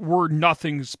were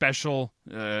nothing special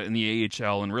in the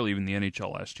AHL and really even the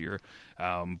NHL last year.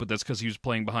 But that's because he was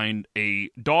playing behind a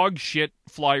dog shit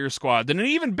Flyer squad, then an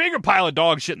even bigger pile of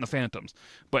dog shit in the Phantoms.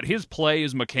 But his play,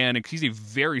 his mechanics, he's a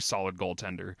very solid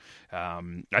goaltender.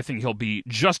 I think he'll be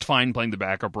just fine playing the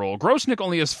backup role. Grosnick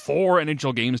only has 4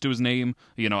 NHL games to his name.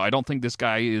 I don't think this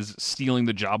guy is stealing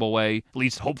the job away. At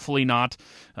least hopefully not,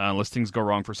 unless things go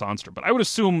wrong for Sandstrom. But I would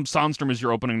assume Sandstrom is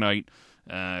your opening night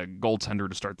goaltender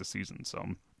to start the season. So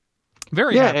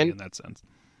very happy in that sense.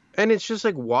 And it's just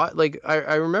like, what? Like,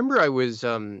 I remember I was,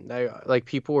 like,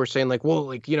 people were saying, like, well,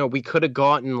 like, we could have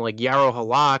gotten, like, Yarrow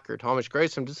Halak or Thomas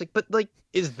Greiss. I'm just like, but, like,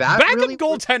 is that backup really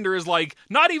goaltender is, like,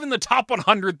 not even the top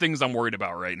 100 things I'm worried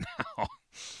about right now.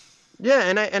 Yeah,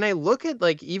 and I look at,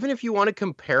 like, even if you want to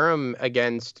compare him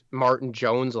against Martin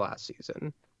Jones last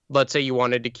season, let's say you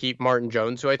wanted to keep Martin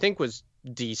Jones, who I think was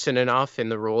decent enough in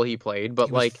the role he played, but,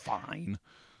 He was like, fine.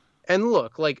 And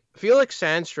look, like, Felix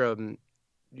Sandstrom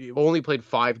only played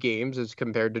 5 games as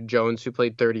compared to Jones, who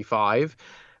played 35.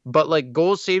 But, like,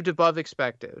 goals saved above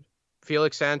expected.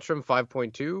 Felix Sandstrom,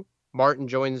 5.2. Martin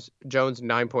Jones,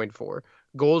 9.4.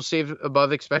 Goals saved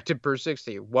above expected per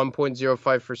 60.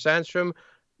 1.05 for Sandstrom.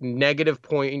 Negative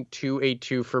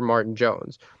 0.282 for Martin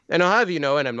Jones. And I'll have you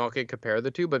know, and I'm not going to compare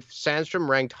the two, but Sandstrom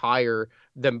ranked higher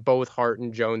than both Hart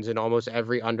and Jones in almost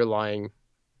every underlying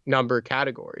number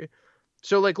category.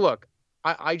 So, like, look,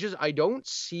 I don't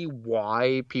see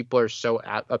why people are so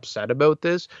upset about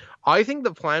this. I think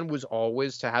the plan was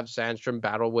always to have Sandstrom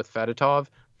battle with Fedotov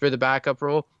for the backup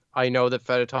role. I know that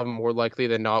Fedotov more likely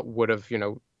than not would have,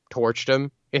 torched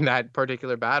him in that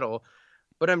particular battle.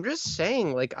 But I'm just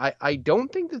saying, like, I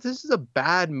don't think that this is a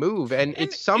bad move. And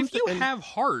it's something. If you have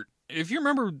Hart, if you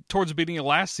remember towards the beginning of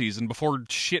last season, before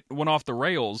shit went off the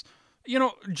rails,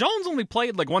 Jones only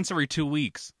played like once every 2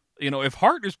 weeks. If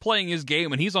Hart is playing his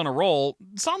game and he's on a roll,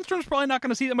 Sandstrom's probably not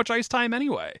going to see that much ice time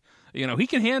anyway. He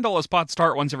can handle a spot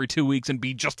start once every 2 weeks and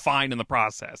be just fine in the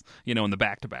process, in the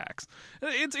back-to-backs.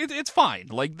 It's fine.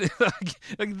 Like,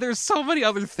 there's so many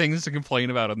other things to complain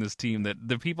about on this team that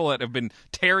the people that have been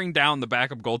tearing down the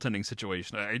backup goaltending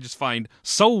situation, I just find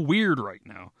so weird right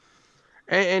now.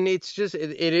 And it's just,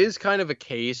 it is kind of a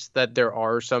case that there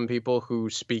are some people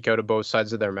who speak out of both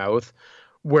sides of their mouth,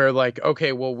 where like,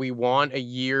 okay, well, we want a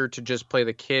year to just play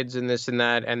the kids and this and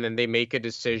that, and then they make a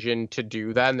decision to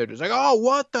do that, and they're just like, oh,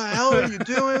 what the hell are you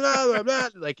doing? Blah, blah, blah.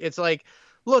 Like, it's like,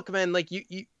 look, man, like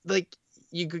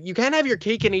you can't have your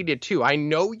cake and eat it too. I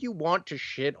know you want to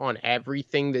shit on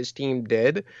everything this team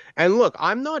did, and look,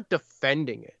 I'm not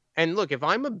defending it. And look, if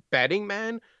I'm a betting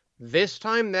man, this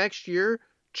time next year,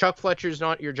 Chuck Fletcher's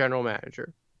not your general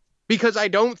manager, because I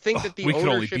don't think that the we could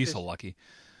only ownership be is... so lucky.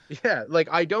 Yeah, like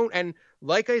I don't, and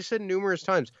like I said numerous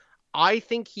times, I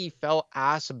think he fell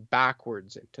ass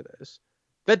backwards into this.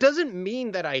 That doesn't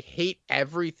mean that I hate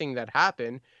everything that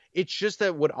happened. It's just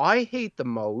that what I hate the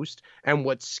most and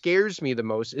what scares me the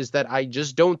most is that I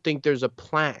just don't think there's a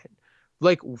plan.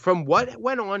 Like, from what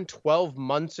went on 12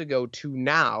 months ago to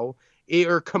now, it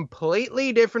are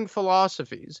completely different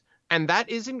philosophies, and that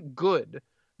isn't good.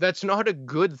 That's not a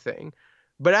good thing.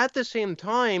 But at the same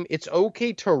time, it's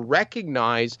okay to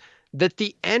recognize that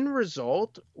the end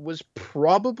result was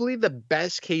probably the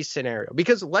best case scenario.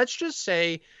 Because let's just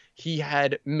say he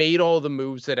had made all the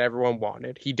moves that everyone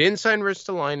wanted. He didn't sign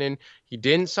Ristolainen. He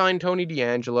didn't sign Tony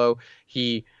DeAngelo.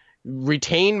 He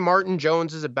retained Martin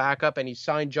Jones as a backup, and he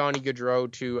signed Johnny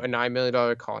Gaudreau to a $9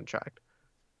 million contract.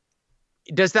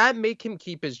 Does that make him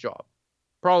keep his job?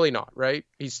 Probably not, right?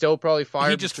 He's still probably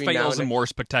fired. He just fails in more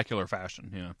spectacular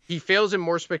fashion, yeah. He fails in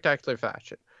more spectacular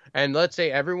fashion. And let's say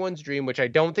everyone's dream, which I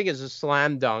don't think is a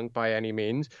slam dunk by any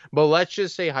means, but let's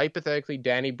just say hypothetically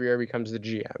Danny Briere becomes the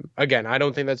GM. Again, I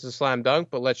don't think that's a slam dunk,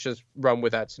 but let's just run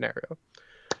with that scenario.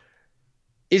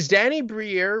 Is Danny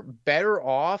Briere better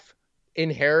off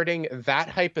inheriting that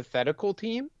hypothetical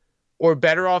team or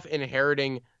better off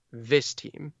inheriting this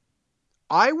team?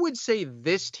 I would say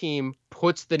this team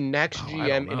puts the next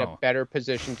GM in a better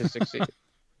position to succeed.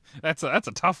 That's a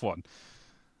tough one.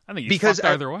 I think he's fucked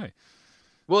either way.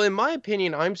 Well, in my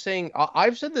opinion, I'm saying,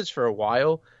 I've said this for a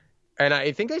while, and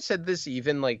I think I said this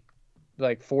even like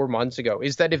 4 months ago,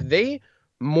 is that if they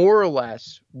more or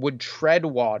less would tread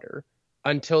water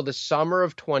until the summer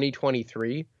of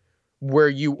 2023, where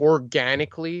you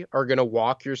organically are going to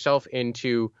walk yourself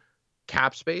into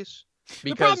cap space.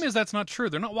 The problem is that's not true.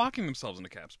 They're not walking themselves into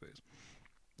cap space.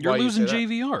 You're losing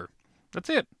JVR. That's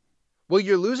it. Well,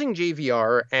 you're losing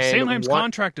JVR, and Sanheim's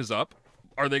contract is up.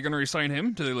 Are they going to re-sign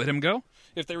him? Do they let him go?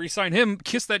 If they re-sign him,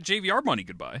 kiss that JVR money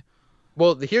goodbye.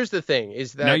 Well, here's the thing: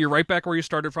 is that now you're right back where you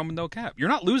started from with no cap. You're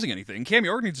not losing anything. Cam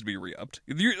York needs to be re-upped.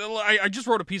 I just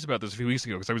wrote a piece about this a few weeks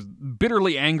ago because I was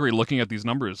bitterly angry looking at these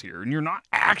numbers here, and you're not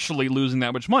actually losing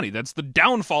that much money. That's the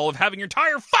downfall of having your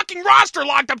entire fucking roster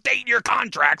locked up to 8-year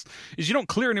contracts. Is you don't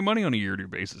clear any money on a year-to-year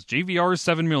basis. JVR is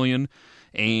 $7 million,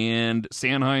 and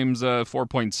Sanheim's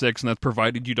 4.6, and that's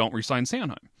provided you don't re-sign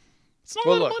Sanheim. It's not a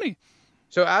lot of money.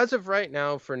 So as of right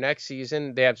now, for next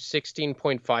season, they have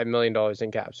 $16.5 million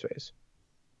in cap space.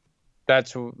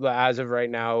 That's as of right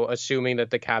now, assuming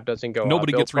that the cap doesn't go up.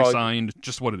 Nobody gets re-signed,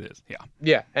 just what it is. Yeah.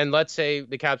 Yeah, and let's say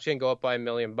the cap's going to go up by $1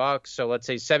 million, so let's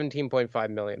say $17.5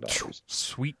 million.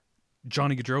 Sweet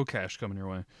Johnny Gaudreau cash coming your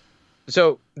way.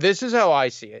 So this is how I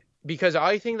see it, because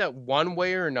I think that one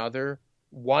way or another,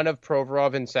 one of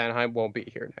Provorov and Sanheim won't be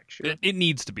here next year. It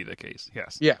needs to be the case,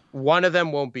 yes. Yeah, one of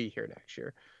them won't be here next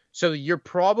year. So you're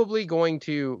probably going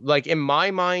to, like, in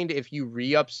my mind, if you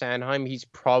re-up Sanheim, he's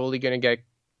probably going to get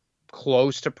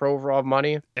close to Provorov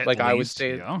money. At like, least,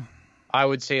 I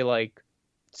would say like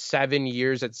 7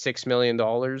 years at $6 million.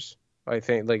 I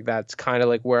think like that's kind of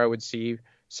like where I would see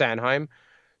Sanheim.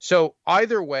 So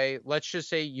either way, let's just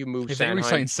say you move if Sanheim. they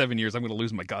re-sign 7 years, I'm going to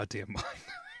lose my goddamn mind.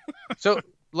 So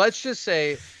let's just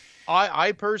say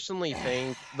I personally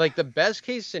think like the best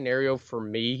case scenario for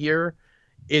me here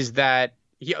is that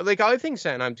I think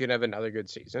Sanheim's going to have another good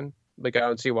season. Like, I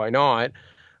don't see why not.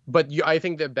 But I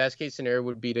think the best case scenario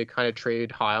would be to kind of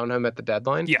trade high on him at the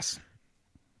deadline. Yes.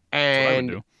 And that's what I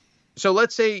would do. So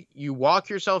let's say you walk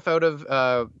yourself out of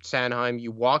Sanheim,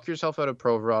 you walk yourself out of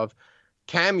Provorov.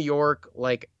 Cam York,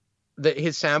 like,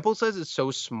 his sample size is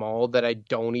so small that I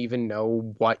don't even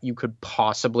know what you could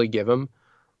possibly give him.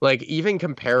 Like, even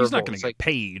comparable. He's not going to get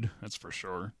paid, that's for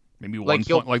sure. Maybe like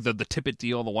the Tippett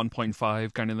deal, the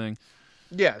 1.5 kind of thing.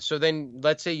 Yeah, so then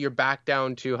let's say you're back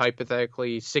down to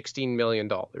hypothetically $16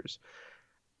 million.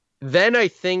 Then I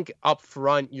think up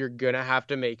front you're going to have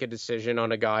to make a decision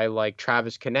on a guy like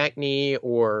Travis Konechny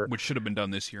or... Which should have been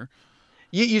done this year.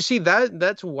 You see,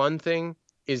 that's one thing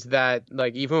is that,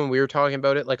 like, even when we were talking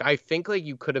about it, like, I think, like,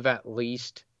 you could have at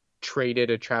least traded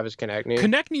a Travis Konechny.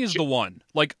 Konechny is the one.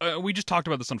 Like, we just talked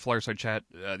about this on Flyerside Chat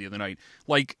the other night.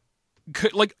 Like,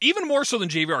 even more so than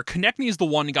JVR, Konechny is the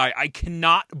one guy I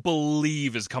cannot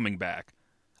believe is coming back.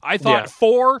 I thought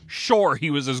for sure he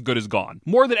was as good as gone.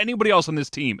 More than anybody else on this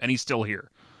team, and he's still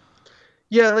here.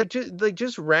 Yeah,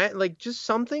 just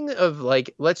something of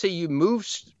like, let's say you move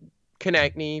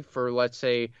Konechny for, let's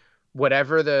say,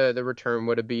 whatever the return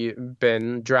would have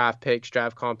been, draft picks,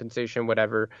 draft compensation,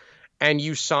 whatever, and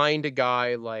you signed a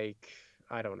guy like,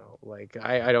 I don't know, like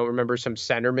I don't remember, some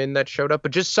centerman that showed up,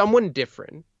 but just someone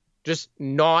different, just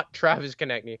not Travis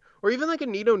Konechny, or even like a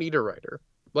Nino Niederreiter.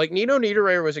 Like Nino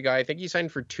Niederreiter was a guy, I think he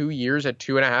signed for 2 years at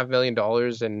 $2.5 million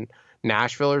in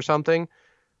Nashville or something.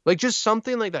 Like just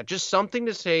something like that. Just something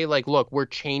to say like, look, we're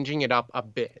changing it up a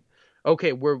bit.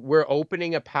 Okay, we're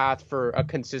opening a path for a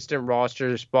consistent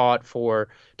roster spot for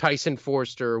Tyson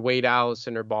Forster, Wade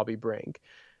Allison, or Bobby Brink.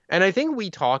 And I think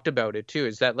we talked about it too,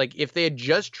 is that like if they had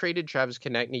just traded Travis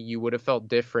Konechny, you would have felt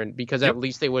different because at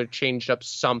least they would have changed up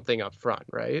something up front,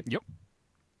 right? Yep.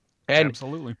 And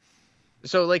absolutely.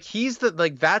 so like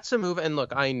that's a move. And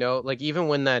look, I know like even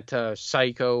when that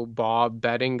psycho Bob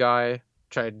betting guy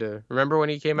tried to, remember when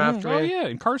he came after me? Oh yeah,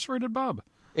 Incarcerated Bob,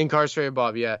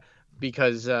 yeah,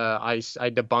 because I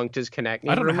debunked his Konechny.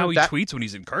 I don't know how he tweets when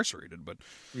he's incarcerated, but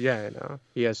yeah, I know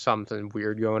he has something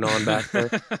weird going on back there.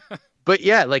 But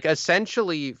yeah, like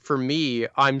essentially for me,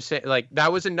 I'm saying like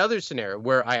that was another scenario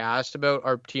where I asked about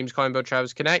our teams calling about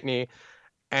Travis Konechny,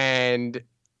 and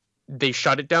they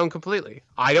shut it down completely.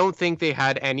 I don't think they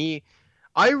had any.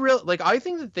 I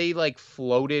think that they like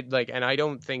floated like, and I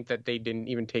don't think that they didn't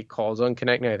even take calls on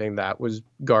Konechny. I think that was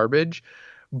garbage.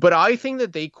 But I think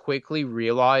that they quickly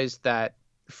realized that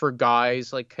for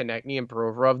guys like Konechny and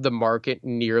Provorov, the market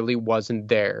nearly wasn't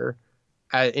there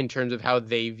in terms of how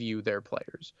they view their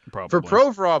players. probably. For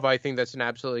Provorov, I think that's an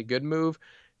absolutely good move.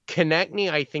 Konechny,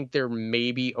 I think they're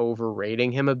maybe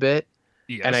overrating him a bit.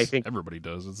 yes, and I think everybody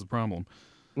does. It's a problem.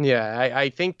 Yeah, I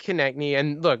think Konechny,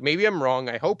 and look, maybe I'm wrong.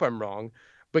 I hope I'm wrong.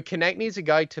 But Konechny is a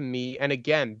guy to me, and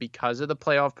again, because of the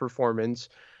playoff performance,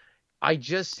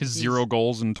 His 0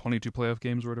 goals in 22 playoff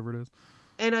games or whatever it is.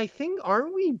 And I think,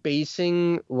 aren't we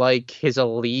basing like his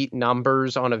elite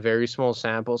numbers on a very small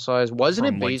sample size? Wasn't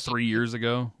From it like basically 3 years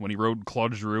ago when he rode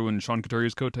Claude Giroux and Sean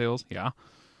Couturier's coattails? Yeah.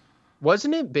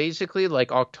 Wasn't it basically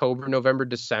like October, November,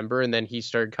 December, and then he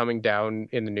started coming down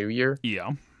in the new year?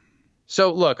 Yeah.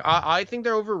 So look, I think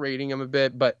they're overrating him a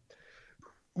bit, but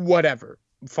whatever,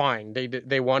 fine.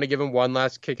 They want to give him one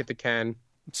last kick at the can.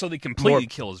 So they completely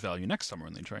kill his value next summer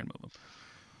when they try and move him.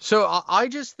 So I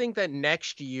just think that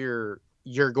next year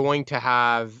you're going to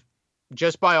have,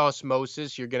 just by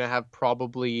osmosis, you're going to have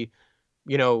probably,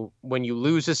 you know, when you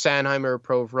lose a Sanheim or a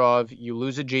Provorov, you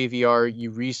lose a JVR,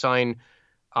 you re-sign,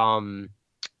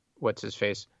 what's his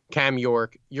face, Cam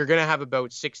York, you're going to have about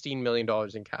 $16 million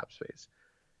in cap space.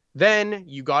 Then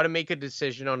you got to make a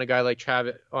decision on a guy like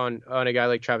Travis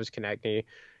Konechny.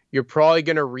 You're probably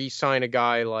going to re-sign a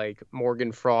guy like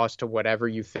Morgan Frost to whatever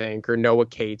you think, or Noah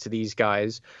Cates, these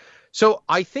guys. So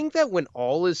I think that when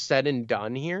all is said and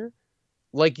done here,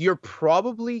 like you're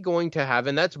probably going to have,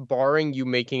 and that's barring you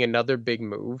making another big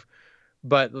move,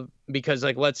 but because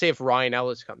like, let's say if Ryan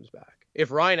Ellis comes back, if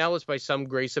Ryan Ellis by some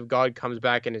grace of God comes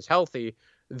back and is healthy,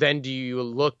 then do you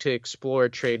look to explore a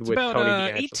trade with about, Tony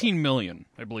DeAngelo? 18 million,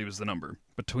 I believe, is the number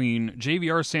between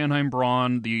JVR, Sanheim,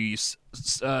 Braun, the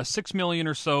 6 million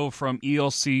or so from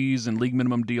ELCs and league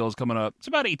minimum deals coming up. It's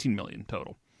about 18 million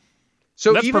total.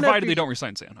 So that's even provided they don't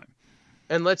resign Sanheim.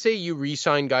 And let's say you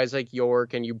re-sign guys like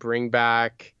York and you bring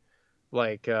back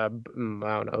like I don't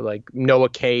know, like Noah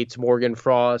Cates, Morgan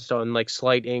Frost on like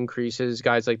slight increases,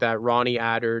 guys like that, Ronnie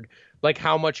Addard. Like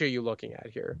how much are you looking at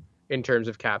here in terms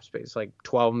of cap space? Like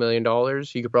 $12 million?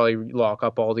 You could probably lock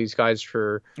up all these guys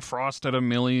for Frost at $1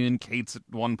 million, Cates at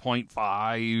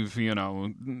 1.5. You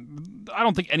know, I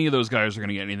don't think any of those guys are going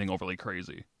to get anything overly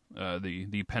crazy.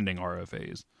 The pending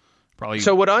RFAs, probably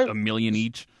so what $1 million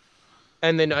each.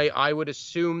 And then I would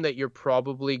assume that you're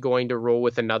probably going to roll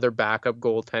with another backup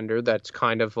goaltender that's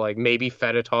kind of like maybe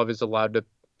Fedotov is allowed to,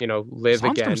 you know, live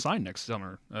Son's again. going to sign next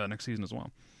season as well.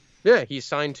 Yeah, he's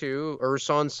signed too.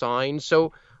 Urson signed.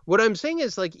 So what I'm saying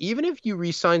is like even if you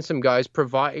re-sign some guys,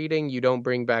 providing you don't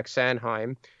bring back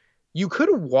Sanheim, you could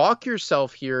walk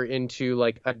yourself here into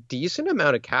like a decent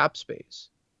amount of cap space.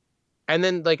 And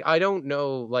then, like, I don't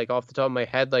know, like, off the top of my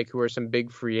head, like, who are some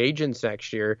big free agents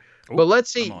next year. Ooh, but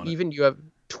let's say even you have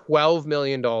 $12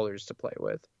 million to play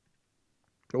with.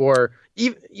 Or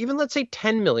even let's say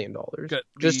 $10 million.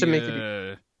 Just to make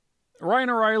it...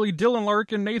 Ryan O'Reilly, Dylan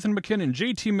Larkin, Nathan McKinnon,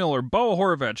 JT Miller, Bo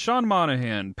Horvat, Sean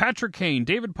Monahan, Patrick Kane,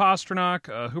 David Pastrnak,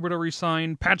 Huberto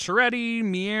re-signed, Pacioretty,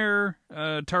 Mier,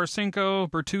 Tarasenko,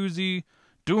 Bertuzzi,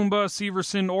 Dumba,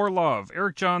 Severson, Orlov,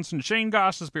 Eric Johnson, Shane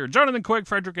Gostisbehere, Jonathan Quick,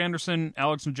 Frederick Anderson,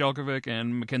 Alex Nedeljkovic,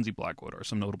 and Mackenzie Blackwood are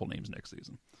some notable names next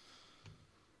season.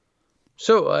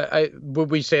 So would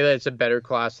we say that it's a better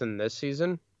class than this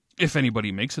season? If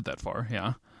anybody makes it that far,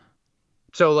 yeah.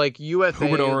 So like UFA,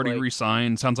 Who would already like,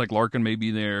 re-sign? Sounds like Larkin may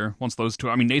be there. Once those two,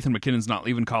 I mean, Nathan McKinnon's not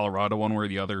leaving Colorado one way or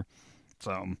the other.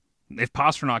 So if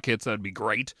Pasternak hits, that'd be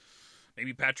great.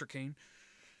 Maybe Patrick Kane.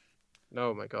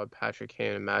 oh my God, Patrick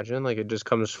Kane! Imagine like it just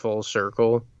comes full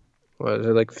circle. What is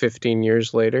it, like 15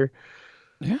 years later?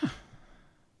 Yeah.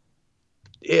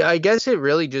 I guess it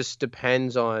really just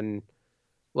depends on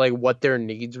like what their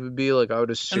needs would be. Like I would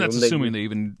assume, And that's assuming they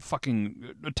even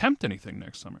fucking attempt anything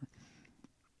next summer.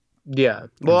 Yeah.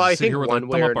 Well, I Sit think here with one our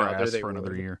way thumb or up our another ass they for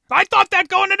another would. year. I thought that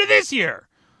going into this year.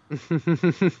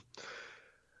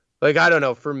 Like I don't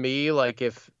know. For me, like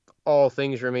if all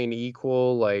things remain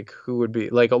equal, like who would be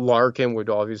like a Larkin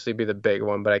would obviously be the big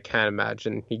one, but I can't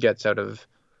imagine he gets out of.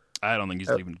 I don't think he's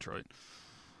leaving Detroit.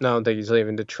 No, I don't think he's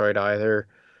leaving Detroit either.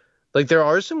 Like there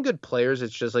are some good players.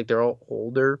 It's just like they're all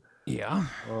older. Yeah.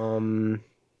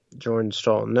 Jordan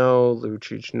Stahl, no.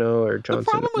 Lucic, no. Or Johnson. The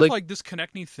problem with like this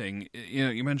Konechny thing, you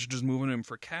know, you mentioned just moving him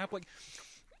for cap. Like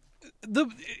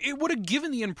it would have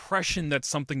given the impression that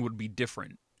something would be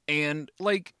different, and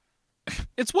like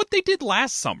it's what they did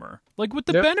last summer. Like with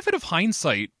the benefit of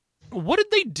hindsight, what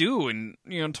did they do in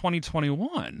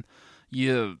 2021?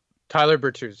 Tyler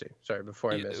Bertuzzi. Sorry,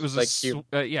 before I missed. It was like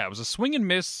it was a swing and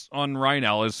miss on Ryan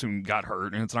Ellis, who got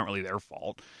hurt, and it's not really their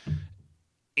fault.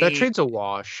 that trade's a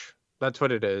wash. That's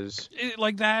what it is.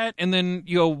 Like that, and then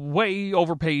way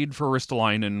overpaid for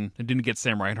Ristolainen and didn't get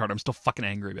Sam Reinhart. I'm still fucking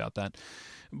angry about that.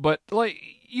 But like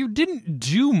you didn't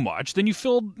do much. Then you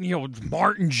filled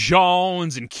Martin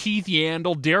Jones and Keith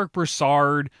Yandel, Derek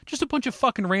Brassard, just a bunch of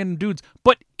fucking random dudes.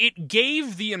 But it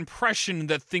gave the impression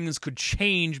that things could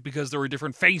change because there were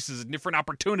different faces and different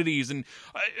opportunities and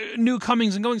new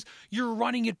comings and goings. You're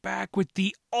running it back with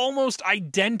the almost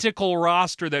identical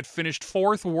roster that finished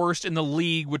fourth worst in the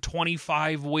league with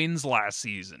 25 wins last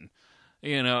season.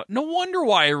 No wonder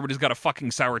why everybody's got a fucking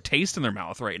sour taste in their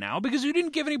mouth right now, because you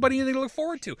didn't give anybody anything to look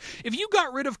forward to. If you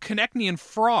got rid of Konechny and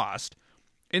Frost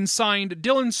and signed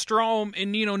Dylan Strome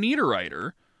and Nino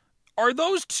Niederreiter, are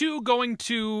those two going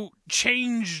to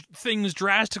change things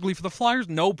drastically for the Flyers?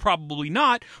 No, probably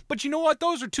not. But you know what?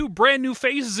 Those are two brand new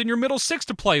faces in your middle six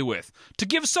to play with, to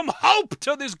give some hope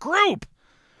to this group.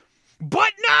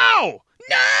 But no!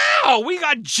 We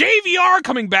got JVR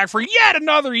coming back for yet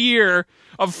another year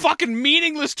of fucking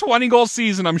meaningless 20-goal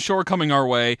season, I'm sure, coming our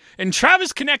way. And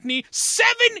Travis Konechny, 7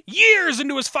 years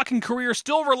into his fucking career,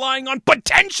 still relying on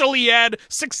potential he had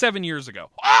 6-7 years ago.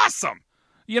 Awesome!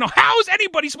 How is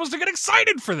anybody supposed to get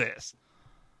excited for this?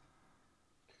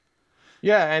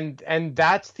 Yeah, and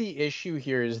that's the issue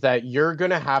here, is that you're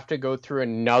going to have to go through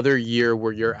another year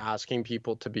where you're asking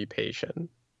people to be patient.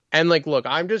 And like, look,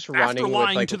 I'm just running after lying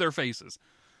with, like, to their faces.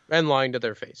 And lying to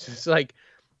their faces.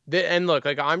 And look,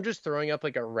 like I'm just throwing up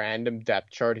like a random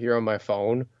depth chart here on my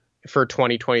phone for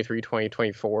 2023,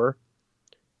 2024.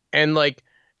 And like,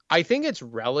 I think it's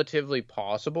relatively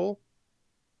possible,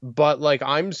 but like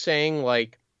I'm saying,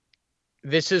 like,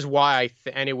 this is why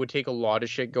and it would take a lot of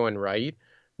shit going right.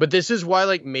 But this is why,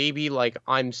 like, maybe like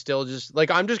I'm still just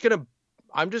like, I'm just going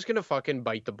to fucking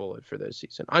bite the bullet for this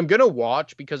season. I'm going to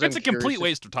watch because it's a complete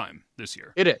waste of time this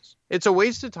year. It is. It's a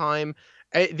waste of time.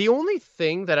 The only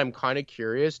thing that I'm kind of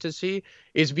curious to see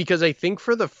is because I think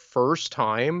for the first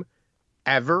time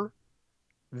ever,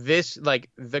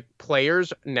 the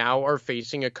players now are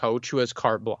facing a coach who has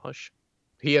carte blanche.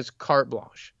 He has carte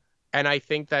blanche. And I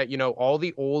think that, all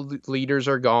the old leaders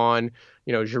are gone.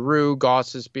 Giroux,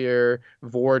 Gostisbehere,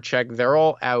 Voracek, they're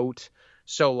all out.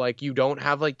 So, like, you don't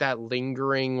have, like, that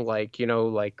lingering, like,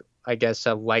 I guess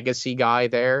a legacy guy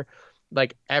there.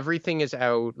 Like, everything is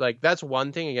out. Like, that's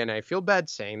one thing. Again, I feel bad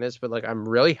saying this, but, like, I'm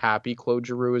really happy Claude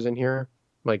Giroux is in here.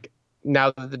 Like,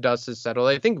 now that the dust is settled,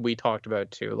 I think we talked about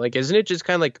it, too. Like, isn't it just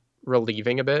kind of, like,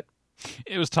 relieving a bit?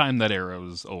 It was time that era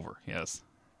was over, yes.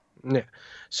 Yeah.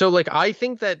 So, like, I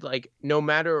think that, like, no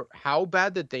matter how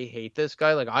bad that they hate this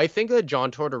guy, like, I think that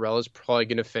John Tortorella is probably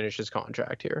going to finish his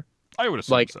contract here. I would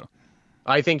assume so.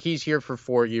 I think he's here for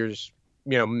 4 years,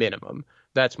 minimum.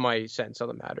 That's my sense of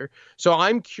the matter. So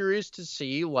I'm curious to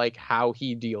see, like, how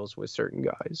he deals with certain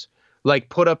guys. Like,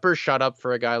 put up or shut up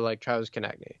for a guy like Travis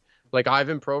Konechny. Like,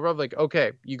 Ivan Provorov, like,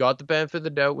 okay, you got the benefit of the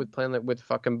doubt with playing with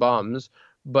fucking bums,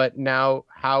 but now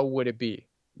how would it be?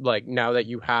 Like, now that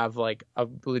you have, like, a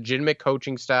legitimate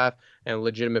coaching staff and a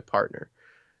legitimate partner.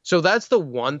 So that's the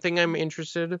one thing I'm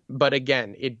interested. But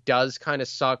again, it does kind of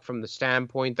suck from the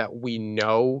standpoint that we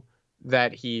know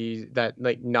that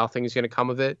like nothing's going to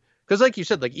come of it. Because like you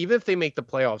said, like even if they make the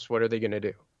playoffs, what are they going to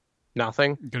do?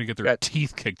 Nothing. Going to get their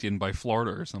teeth kicked in by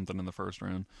Florida or something in the first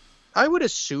round. I would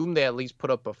assume they at least put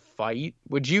up a fight.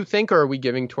 Would you think, or are we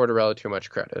giving Tortorella too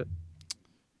much credit?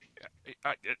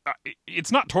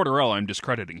 it's not Tortorella I'm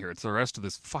discrediting here. It's the rest of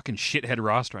this fucking shithead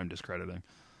roster I'm discrediting.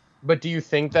 But do you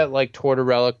think that like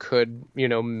Tortorella could,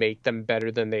 make them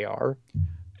better than they are?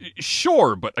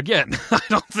 Sure, but again, I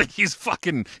don't think he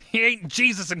ain't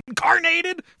Jesus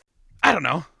incarnated. I don't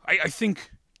know. I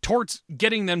think Tort's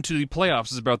getting them to the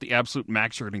playoffs is about the absolute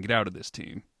max you're going to get out of this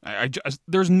team.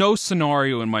 There's no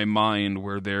scenario in my mind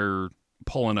where they're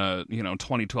pulling a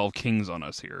 2012 Kings on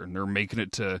us here, and they're making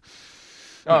it to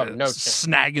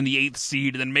snagging the 8th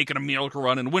seed and then making a miracle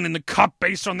run and winning the cup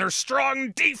based on their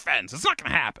strong defense. It's not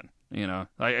going to happen.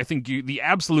 I think the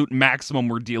absolute maximum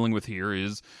we're dealing with here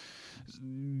is,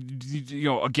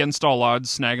 against all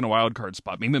odds, snagging a wild card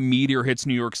spot. Maybe a meteor hits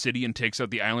New York City and takes out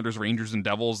the Islanders, Rangers, and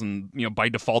Devils, and by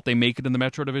default they make it in the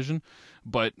Metro Division.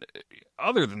 But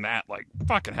other than that, like,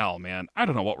 fucking hell, man, I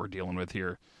don't know what we're dealing with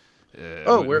here.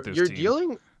 You're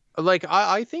dealing. Like,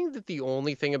 I think that the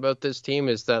only thing about this team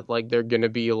is that, like, they're going to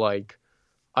be, like,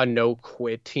 a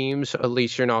no-quit team, so at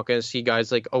least you're not going to see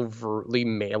guys, like, overtly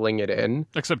mailing it in.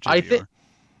 Except JVR.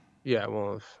 Yeah,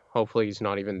 well, hopefully he's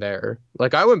not even there.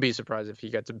 Like, I wouldn't be surprised if he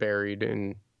gets buried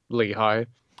in Lehigh.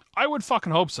 I would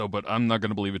fucking hope so, but I'm not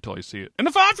going to believe it till I see it. And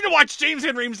if I have to watch James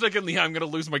Van Riemsdyk in Lehigh, I'm going to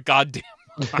lose my goddamn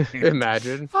mind.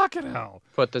 Imagine. Fucking hell.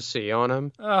 Put the C on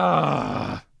him.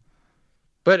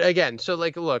 But again, so,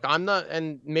 like, look, I'm not,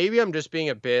 and maybe I'm just being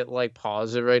a bit, like,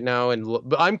 positive right now,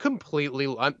 but I'm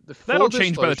completely, that'll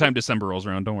change by the time December rolls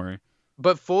around, don't worry.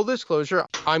 But full disclosure,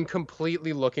 I'm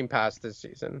completely looking past this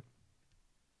season.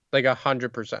 Like,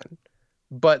 100%.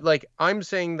 But, like, I'm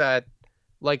saying that,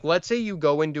 like, let's say you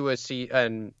go into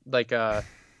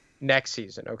next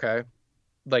season, okay?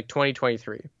 Like,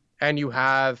 2023, and you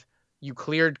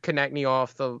cleared Konechny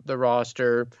off the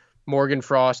roster, Morgan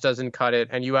Frost doesn't cut it,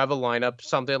 and you have a lineup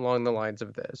something along the lines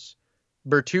of this: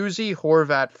 Bertuzzi,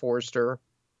 Horvat, Forster,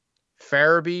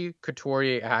 Farabee,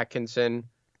 Couturier, Atkinson,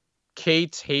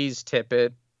 Cates, Hayes,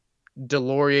 Tippett,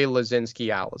 Delorier,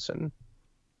 Lazinski, Allison.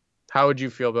 How would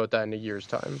you feel about that in a year's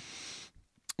time?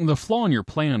 The flaw in your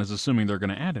plan is assuming they're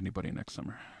going to add anybody next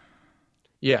summer.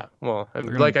 Yeah, well,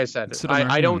 like I said,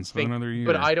 I don't think,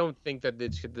 but I don't think that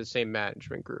it's the same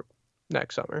management group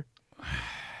next summer.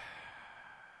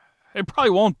 It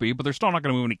probably won't be, but they're still not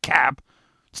going to move any cap.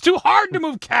 It's too hard to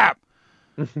move cap.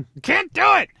 Can't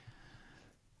do it.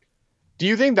 Do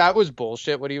you think that was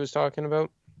bullshit, what he was talking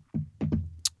about?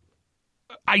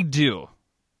 I do.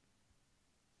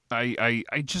 I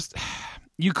just...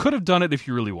 You could have done it if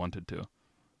you really wanted to.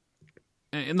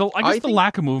 And I guess the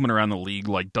lack of movement around the league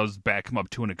does back him up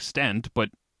to an extent, but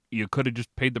you could have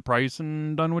just paid the price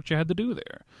and done what you had to do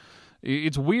there.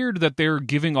 It's weird that they're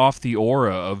giving off the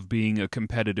aura of being a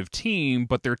competitive team,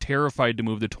 but they're terrified to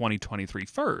move to 2023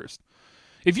 first.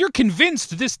 If you're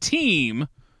convinced this team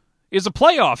is a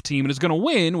playoff team and is going to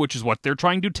win, which is what they're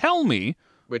trying to tell me...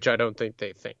 Which I don't think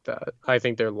they think that. I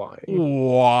think they're lying.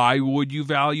 Why would you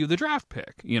value the draft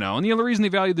pick? And the only reason they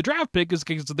value the draft pick is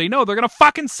because they know they're going to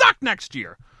fucking suck next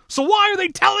year. So why are they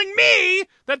telling me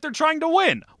that they're trying to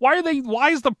win? Why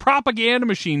is the propaganda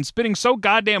machine spinning so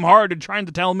goddamn hard and trying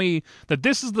to tell me that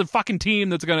this is the fucking team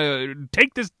that's going to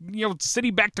take this,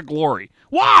 city back to glory?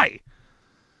 Why?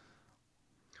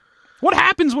 What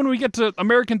happens when we get to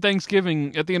American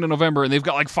Thanksgiving at the end of November and they've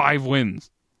got 5 wins?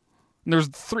 And there's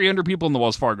 300 people in the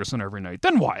Wells Fargo Center every night.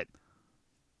 Then what?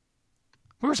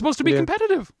 We were supposed to be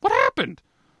competitive. What happened?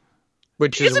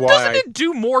 Doesn't it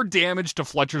do more damage to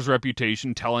Fletcher's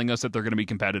reputation telling us that they're going to be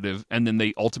competitive and then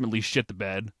they ultimately shit the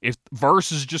bed? If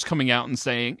Verse is just coming out and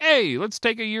saying, hey, let's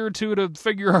take a year or two to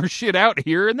figure our shit out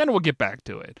here and then we'll get back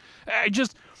to it.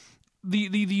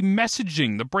 The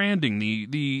messaging, the branding,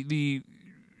 the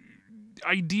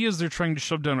ideas they're trying to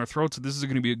shove down our throats that this is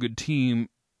going to be a good team,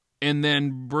 and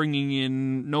then bringing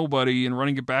in nobody and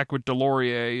running it back with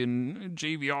Delorier and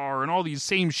JVR and all these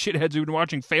same shitheads we've been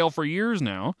watching fail for years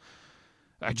now.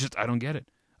 I don't get it.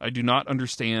 I do not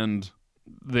understand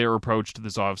their approach to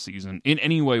this offseason in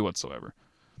any way whatsoever.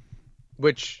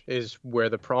 Which is where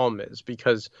the problem is,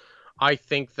 because I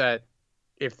think that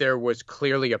if there was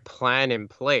clearly a plan in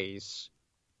place,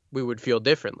 we would feel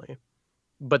differently.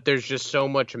 But there's just so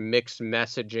much mixed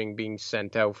messaging being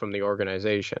sent out from the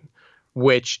organization,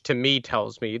 which to me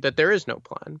tells me that there is no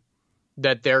plan,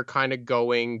 that they're kind of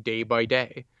going day by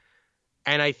day.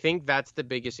 And I think that's the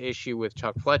biggest issue with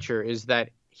Chuck Fletcher, is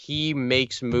that he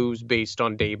makes moves based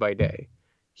on day by day.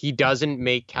 He doesn't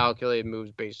make calculated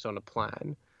moves based on a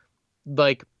plan.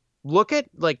 Look at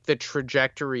the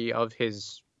trajectory of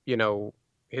his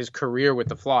career with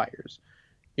the Flyers.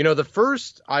 The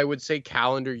first, I would say,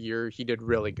 calendar year, he did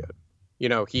really good.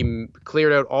 He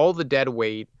cleared out all the dead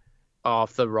weight.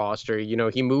 off the roster. You know,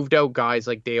 he moved out guys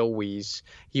like Dale Weiss.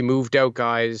 He moved out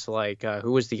guys like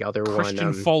who was the other Christian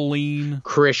one? Folene,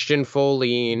 Christian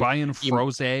Folene. Brian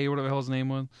Froze, whatever the hell his name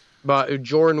was. But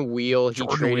Jordan Wheel, he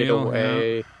Jordan traded Wheel,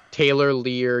 away. yeah. Taylor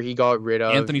Lear, he got rid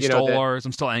of. Anthony You know, Stolars.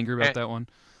 I'm still angry about that one.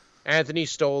 Anthony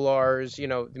Stolars, you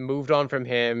know, moved on from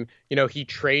him. You know, he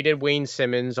traded Wayne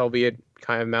Simmons, albeit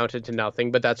kind of amounted to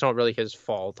nothing, but that's not really his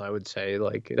fault, I would say.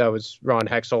 Like, that was Ron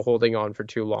Hextall holding on for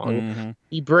too long. Mm-hmm.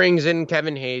 He brings in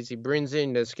Kevin Hayes, he brings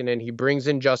in Niskanen, he brings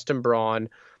in Justin Braun,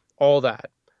 all that.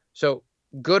 So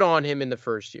good on him in the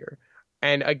first year.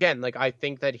 And again, like, I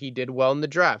think that he did well in the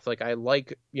draft. Like, I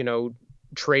like, you know,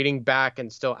 trading back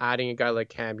and still adding a guy like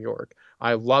Cam York.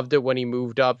 I loved it when he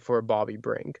moved up for Bobby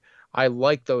Brink. I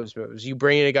like those moves. You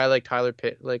bring in a guy like Tyler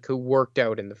Pitt, like, who worked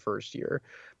out in the first year.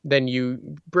 Then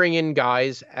you bring in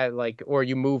guys at like, or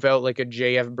you move out like a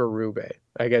JF Berube.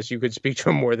 I guess you could speak to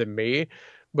him more than me,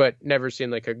 but never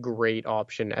seen like a great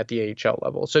option at the AHL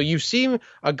level. So you've seen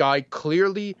a guy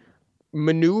clearly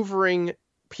maneuvering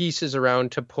pieces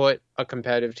around to put a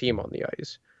competitive team on the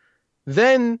ice.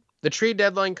 Then the trade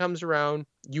deadline comes around.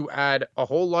 You add a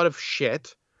whole lot of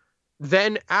shit.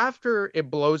 Then after it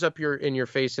blows up in your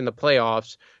face in the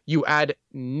playoffs, you add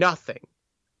nothing,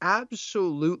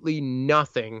 absolutely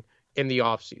nothing in the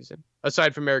offseason,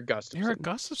 aside from Eric Gustafsson. Eric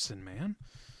Gustafsson, man.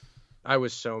 I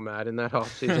was so mad in that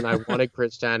offseason. I wanted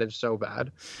Chris Tanev so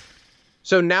bad.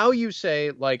 So now you say,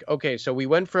 like, okay, so we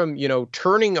went from, you know,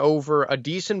 turning over a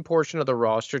decent portion of the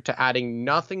roster to adding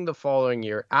nothing the following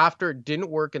year after it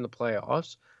didn't work in the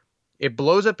playoffs. It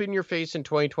blows up in your face in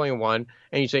 2021,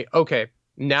 and you say, okay,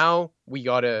 now we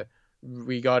gotta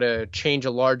change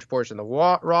a large portion of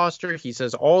the roster. He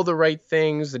says all the right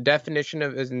things. The definition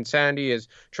of his insanity is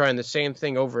trying the same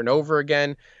thing over and over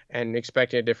again and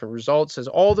expecting a different result. Says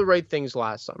all the right things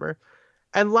last summer.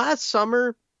 And last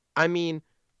summer, I mean,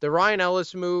 the Ryan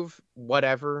Ellis move,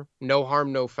 whatever, no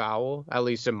harm, no foul, at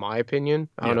least in my opinion.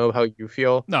 I don't know how you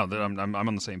feel. No, I'm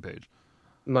on the same page.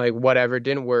 Like, whatever,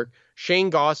 didn't work.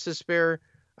 Shane Gostisbehere,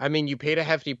 I mean, you paid a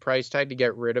hefty price tag to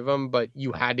get rid of him, but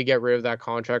you had to get rid of that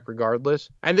contract regardless.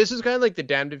 And this is kind of like the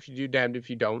damned if you do, damned if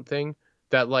you don't thing.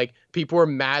 That, like, people were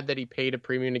mad that he paid a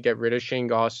premium to get rid of Shane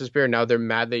Gostisbehere. Now they're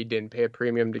mad that he didn't pay a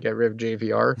premium to get rid of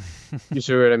JVR. You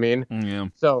see what I mean? Yeah.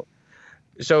 So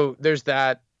there's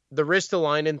that. The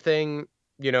Ristolainen thing,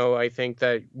 you know, I think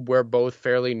that we're both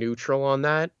fairly neutral on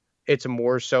that. It's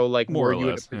more so like, more or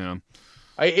less, yeah.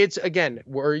 It's, again,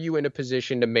 were you in a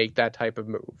position to make that type of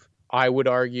move? I would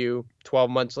argue 12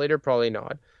 months later, probably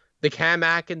not. The Cam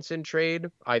Atkinson trade,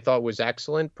 I thought was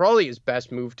excellent. Probably his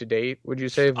best move to date, would you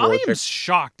say? I am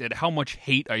shocked at how much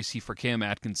hate I see for Cam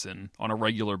Atkinson on a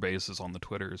regular basis on the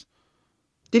Twitters.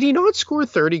 Did he not score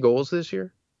 30 goals this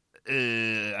year?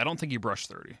 I don't think he brushed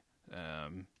 30.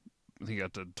 I think he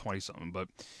got to 20-something, but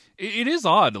it is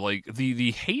odd, like,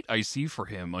 the hate I see for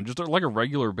him on just, like, a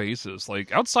regular basis.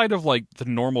 Like, outside of, like, the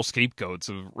normal scapegoats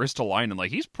of Ristolainen, like,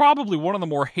 he's probably one of the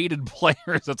more hated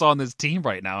players that's on this team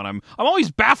right now, and I'm always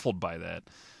baffled by that.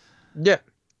 Yeah.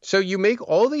 So you make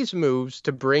all these moves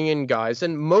to bring in guys,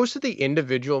 and most of the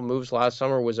individual moves last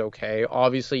summer was okay.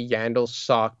 Obviously, Yandel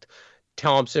sucked.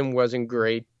 Thompson wasn't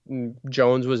great.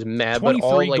 Jones was meh, but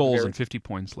all, 23 like, goals and 50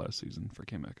 points last season for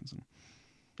Cam Atkinson.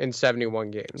 In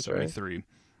 71 games, 73. Right?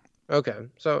 Okay.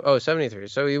 So, 73.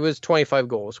 So he was 25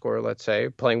 goal scorer, let's say,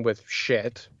 playing with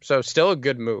shit. So still a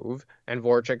good move. And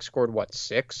Voracek scored,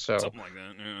 6? So something like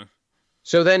that, yeah.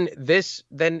 So then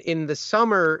in the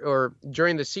summer or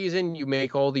during the season, you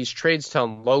make all these trades to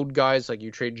unload guys. Like, you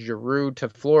trade Giroux to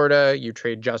Florida. You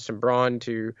trade Justin Braun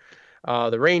to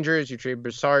the Rangers. You trade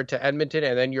Brassard to Edmonton.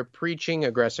 And then you're preaching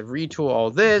aggressive retool, all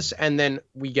this. And then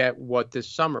we get what this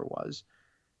summer was.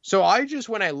 So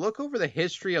when I look over the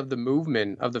history of the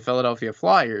movement of the Philadelphia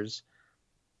Flyers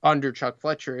under Chuck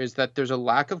Fletcher, is that there's a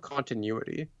lack of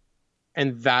continuity.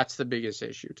 And that's the biggest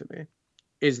issue to me,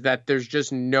 is that there's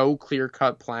just no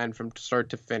clear-cut plan from start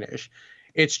to finish.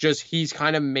 It's just he's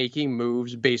kind of making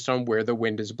moves based on where the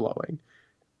wind is blowing.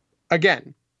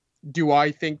 Again, do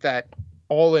I think that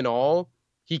all in all,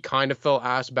 he kind of fell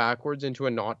ass backwards into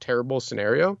a not terrible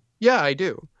scenario? Yeah, I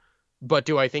do. But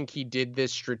do I think he did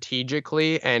this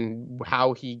strategically, and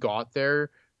how he got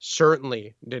there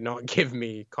certainly did not give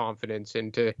me confidence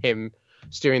into him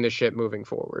steering the ship moving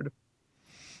forward.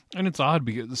 And it's odd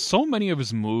because so many of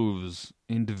his moves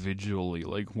individually,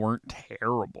 like, weren't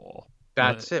terrible.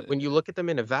 That's it. When you look at them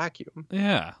in a vacuum.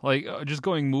 Yeah, like just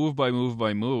going move by move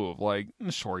by move. Like,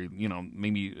 sure,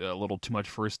 maybe a little too much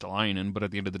for Stalainen, but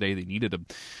at the end of the day, they needed a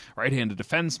right-handed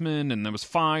defenseman, and that was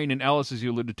fine. And Ellis, as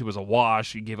you alluded to, was a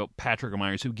wash. You gave up Patrick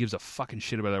Myers. Who gives a fucking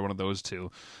shit about either one of those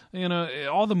two?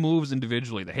 All the moves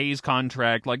individually. The Hayes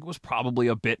contract, was probably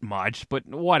a bit much, but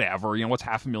whatever. What's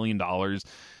 $500,000?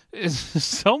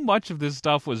 So much of this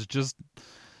stuff was just.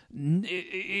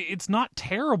 It's not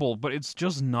terrible, but it's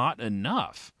just not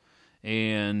enough.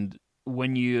 And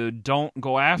when you don't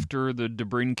go after the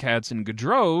DeBrincats and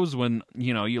Gaudreaus, when,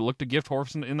 you look to gift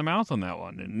horse in the mouth on that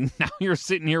one. And now you're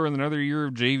sitting here with another year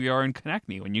of JVR and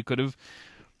Konechny when you could have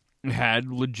had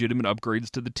legitimate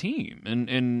upgrades to the team.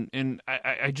 And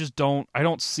I just don't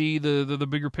see the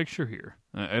bigger picture here.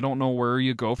 I don't know where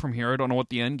you go from here. I don't know what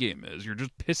the end game is. You're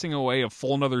just pissing away a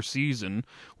full another season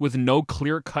with no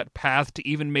clear-cut path to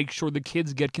even make sure the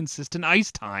kids get consistent ice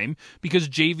time because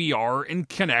JVR and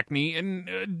Konechny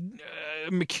and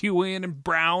McEwen and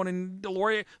Brown and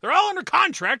Delorier, they're all under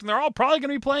contract and they're all probably going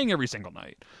to be playing every single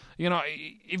night.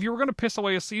 If you were going to piss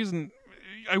away a season,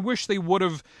 I wish they would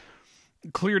have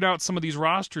cleared out some of these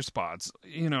roster spots,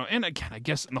 and again, I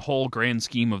guess in the whole grand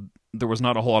scheme of there was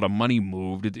not a whole lot of money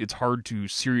moved. It's hard to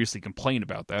seriously complain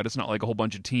about that. It's not like a whole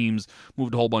bunch of teams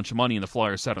moved a whole bunch of money and the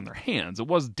Flyers sat on their hands. It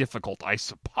was difficult, I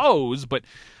suppose, but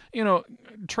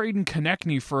trading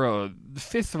Konechny for a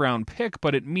 5th round pick,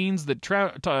 but it means that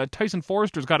Tyson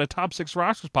Forster's got a top 6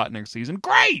 roster spot next season.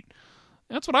 Great!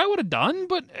 That's what I would have done,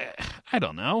 but I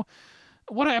don't know.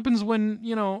 What happens when,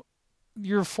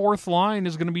 your 4th line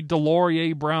is going to be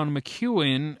Delorier, Brown,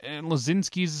 McEwen, and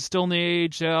Lazinski's still in the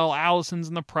AHL, Allison's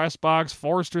in the press box,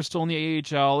 Forster's still in the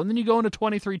AHL, and then you go into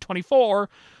 23-24,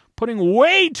 putting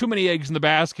way too many eggs in the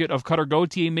basket of Cutter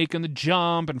Gauthier making the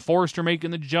jump and Forster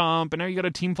making the jump, and now you got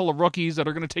a team full of rookies that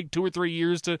are going to take 2 or 3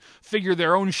 years to figure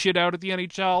their own shit out at the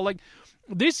NHL.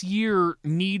 This year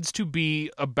needs to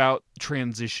be about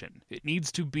transition. It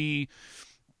needs to be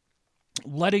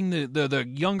letting the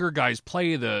younger guys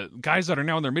play, the guys that are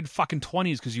now in their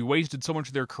mid-fucking-20s because you wasted so much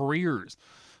of their careers.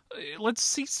 Let's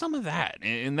see some of that.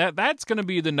 And that's going to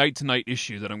be the night-to-night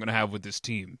issue that I'm going to have with this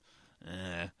team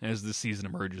as this season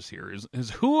emerges here, is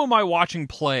who am I watching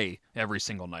play every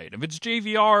single night? If it's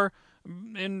JVR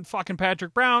and fucking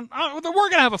Patrick Brown, then we're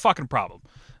going to have a fucking problem.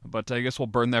 But I guess we'll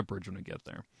burn that bridge when we get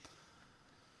there.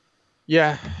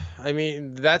 Yeah, I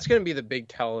mean, that's going to be the big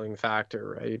telling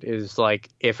factor, right? Is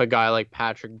if a guy like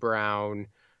Patrick Brown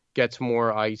gets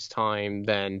more ice time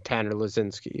than Tanner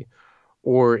Lazinski,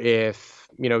 or if,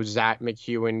 Zach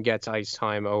McEwen gets ice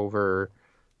time over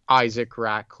Isaac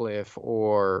Ratcliffe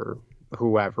or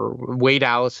whoever. Wade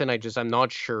Allison, I'm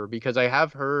not sure, because I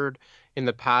have heard in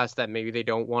the past that maybe they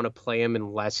don't want to play him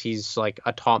unless he's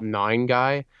a top 9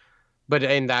 guy. But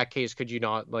in that case, could you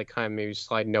not kind of maybe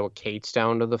slide Noah Cates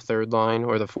down to the 3rd line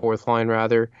or the 4th line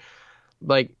rather?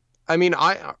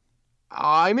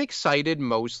 I'm excited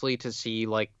mostly to see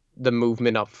the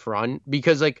movement up front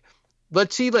because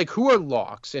let's see who are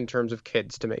locks in terms of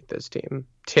kids to make this team.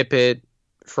 Tippett,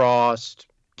 Frost,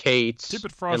 Cates,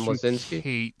 Frost, and Lazinski.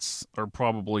 Cates are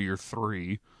probably your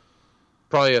 3.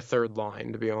 Probably a 3rd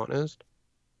line, to be honest.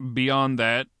 Beyond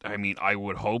that, I mean, I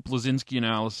would hope Lazinski and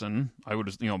Allison. I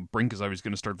would, Brink is always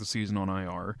going to start the season on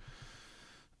IR.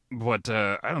 But,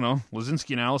 I don't know,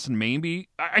 Lazinski and Allison maybe.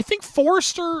 I think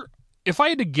Forster, if I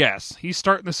had to guess, he's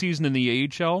starting the season in the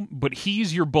AHL, but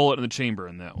he's your bullet in the chamber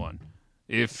in that one.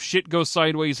 If shit goes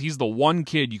sideways, he's the one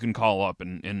kid you can call up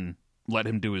and let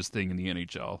him do his thing in the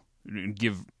NHL. And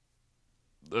give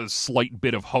a slight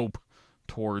bit of hope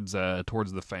towards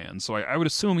the fans. So I would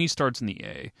assume he starts in the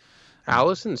A.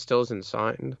 Allison still isn't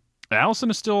signed.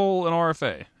 Allison is still an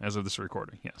RFA as of this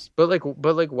recording, yes. But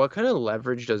what kind of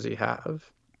leverage does he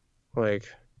have?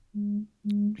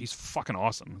 He's fucking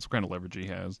awesome. That's what kind of leverage he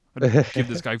has. I'd give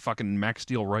this guy fucking max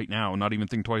deal right now and not even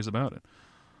think twice about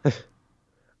it.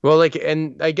 Well,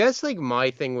 and I guess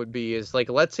my thing would be is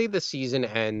let's say the season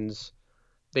ends,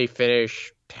 they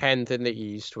finish 10th in the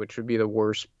East, which would be the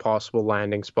worst possible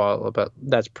landing spot, but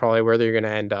that's probably where they're going to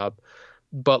end up.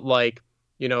 But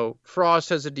Frost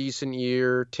has a decent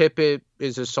year. Tippett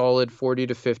is a solid 40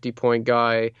 to 50 point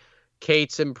guy.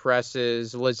 Cates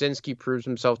impresses. Lazinski proves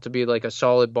himself to be a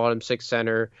solid bottom 6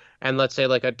 center. And let's say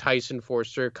a Tyson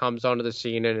Forster comes onto the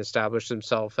scene and establishes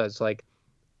himself as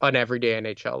an everyday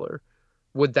NHLer.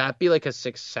 Would that be a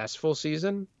successful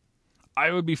season?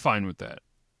 I would be fine with that.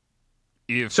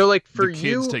 If for the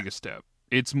kids take a step.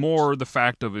 It's more the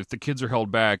fact of if the kids are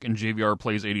held back and JVR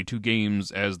plays 82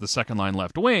 games as the 2nd line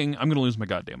left wing, I'm going to lose my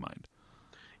goddamn mind.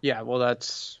 Yeah, well,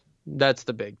 that's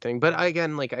the big thing. But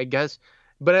again, I guess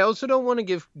But I also don't want to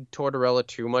give Tortorella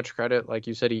too much credit. Like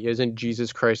you said, he isn't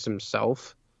Jesus Christ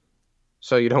himself.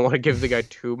 So you don't want to give the guy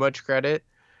too much credit.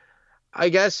 I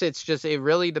guess it's just, it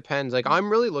really depends. Like, I'm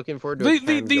really looking forward to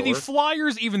the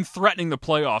Flyers even threatening the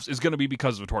playoffs is going to be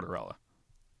because of Tortorella.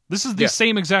 This is the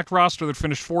same exact roster that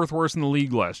finished 4th worst in the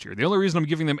league last year. The only reason I'm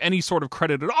giving them any sort of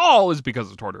credit at all is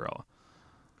because of Tortorella.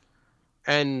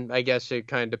 And I guess it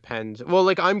kind of depends. Well,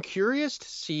 like, I'm curious to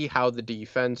see how the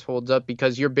defense holds up,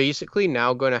 because you're basically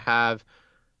now going to have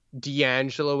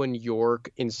DeAngelo and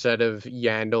York instead of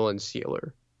Yandel and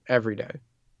Sealer every day.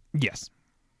 Yes.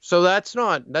 So that's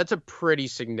a pretty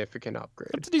significant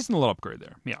upgrade. It's a decent little upgrade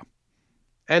there. Yeah.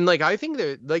 And like, I think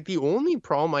that like the only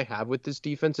problem I have with this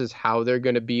defense is how they're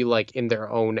going to be like in their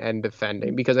own end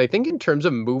defending, because I think in terms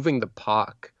of moving the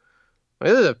puck,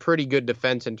 this is a pretty good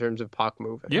defense in terms of puck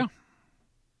moving. Yeah.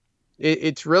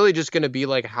 It's really just going to be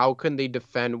like, how can they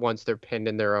defend once they're pinned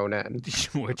in their own end?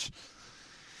 Which,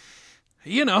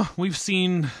 you know, we've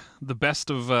seen the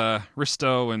best of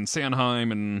Risto and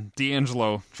Sanheim and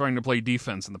DeAngelo trying to play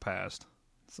defense in the past.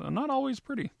 So not always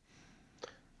pretty.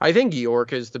 I think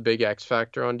York is the big X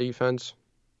factor on defense.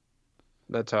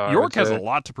 That's how York has a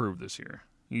lot to prove this year.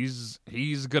 He's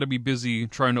going to be busy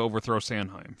trying to overthrow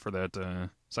Sanheim for that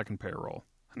second pair role.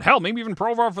 And hell, maybe even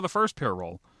Provorov for the first pair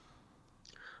role.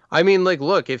 I mean, like,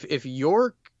 look, if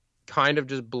York kind of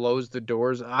just blows the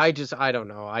doors, I don't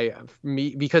know.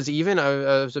 Because even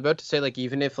I was about to say, like,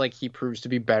 even if like he proves to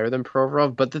be better than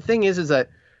Provorov, but the thing is that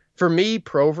for me,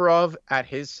 Provorov at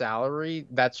his salary,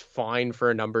 that's fine for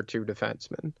a number 2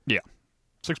 defenseman. Yeah,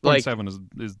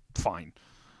 6.7 is fine.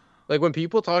 Like, when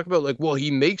people talk about like, well,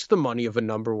 he makes the money of a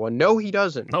number 1. No, he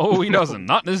doesn't. No, he doesn't.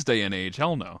 Not in this day and age.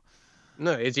 Hell no.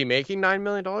 No, is he making $9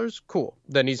 million? Cool.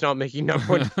 Then he's not making number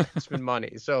 1 defenseman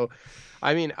money. So,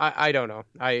 I mean, I don't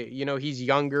know. He's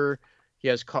younger. He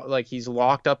has he's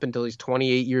locked up until he's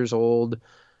 28 years old.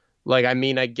 Like, I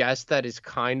mean, I guess that is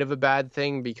kind of a bad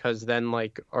thing, because then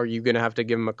like, are you gonna have to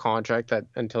give him a contract that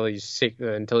until he's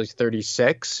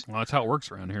 36? Well, that's how it works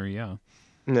around here. Yeah.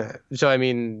 No. So I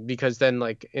mean, because then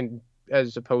like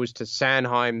as opposed to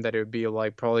Sanheim, that it would be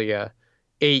like probably a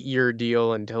 8-year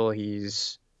deal until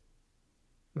he's,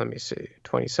 let me see,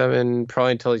 27,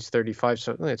 probably until he's 35.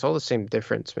 So it's all the same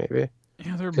difference, maybe.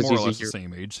 Yeah, they're more or less the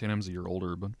same age. Sanheim's a year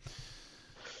older, but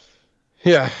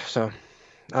yeah. So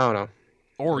I don't know.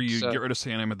 Or you get rid of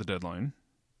Sanheim at the deadline,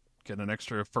 get an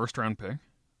extra first-round pick,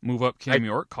 move up Cam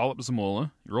York, call up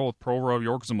Zamula, you roll with Provorov,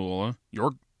 York, Zamula.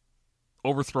 York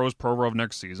overthrows Provorov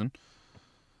next season.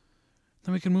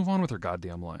 Then we can move on with our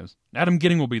goddamn lives. Adam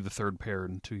Ginning will be the third pair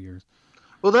in 2 years.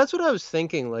 Well, that's what I was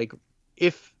thinking. Like,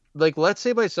 if, like, let's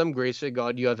say by some grace of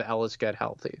God you have Ellis get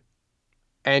healthy,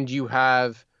 and you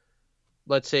have,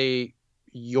 let's say,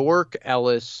 York,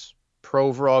 Ellis,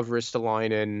 Provorov,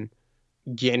 Ristolainen,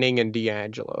 Ginning, and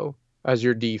DeAngelo as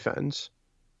your defense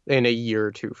in a year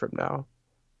or 2 from now.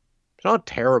 It's not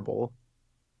terrible.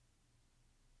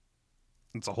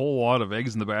 It's a whole lot of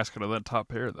eggs in the basket of that top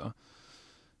pair, though.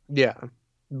 Yeah.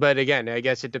 But again, I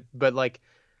guess but like,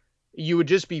 you would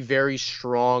just be very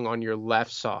strong on your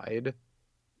left side.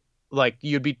 Like,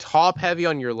 you'd be top heavy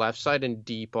on your left side and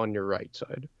deep on your right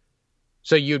side.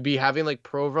 So you'd be having like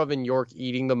Provorov and York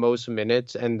eating the most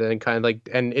minutes, and then kind of like,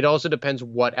 and it also depends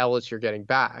what Ellis you're getting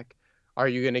back. Are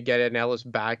you going to get an Ellis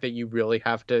back that you really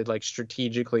have to like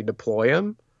strategically deploy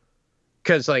him?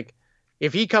 Because like,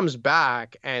 if he comes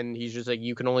back and he's just like,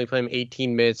 you can only play him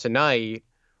 18 minutes a night,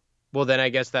 well, then I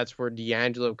guess that's where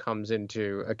DeAngelo comes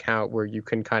into account, where you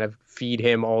can kind of feed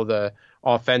him all the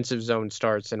offensive zone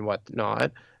starts and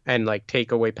whatnot, and like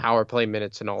take away power play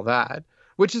minutes and all that.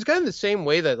 Which is kind of the same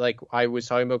way that like I was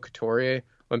talking about Couturier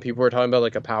when people were talking about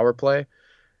like a power play.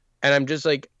 And I'm just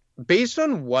like, based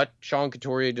on what Sean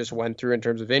Couturier just went through in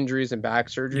terms of injuries and back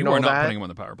surgery and all that. You are not putting him on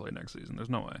the power play next season. There's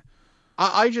no way.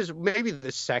 I just, maybe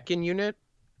the second unit,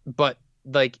 but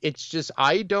like, it's just,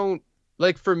 I don't,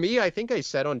 like, for me, I think I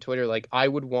said on Twitter, like, I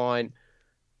would want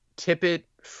Tippett,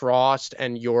 Frost,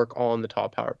 and York all on the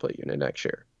top power play unit next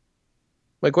year.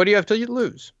 Like, what do you have till you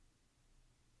lose?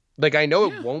 Like, I know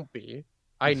it won't be.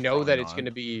 I know that it's going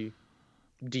to be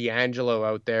DeAngelo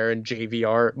out there and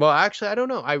JVR. Well, actually, I don't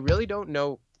know. I really don't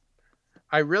know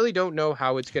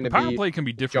how it's going to be. Power play can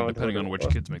be different depending on which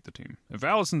kids make the team. If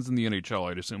Allison's in the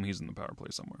NHL, I'd assume he's in the power play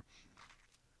somewhere.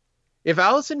 If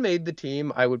Allison made the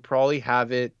team, I would probably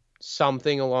have it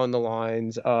something along the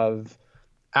lines of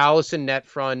Allison net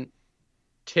front,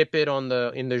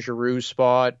 Tippett in the Giroux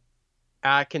spot,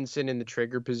 Atkinson in the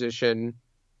trigger position,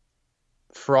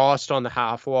 Frost on the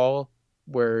half wall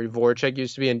where Voracek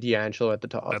used to be, and DeAngelo at the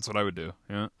top. That's what I would do,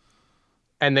 yeah.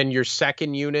 And then your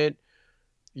second unit,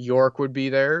 York would be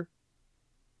there.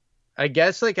 I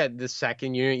guess like at the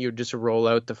second unit, you would just roll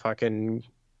out the fucking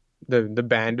the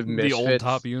band of misfits. The old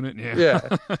top unit, yeah. Yeah.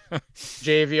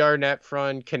 JVR net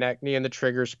front, Konechny in the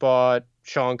trigger spot,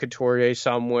 Sean Couturier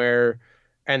somewhere,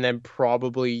 and then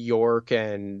probably York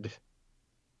and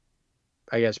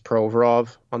I guess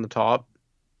Provorov on the top.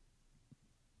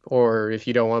 Or if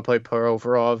you don't want to play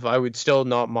Provorov, I would still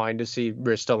not mind to see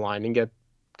Ristolainen get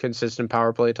consistent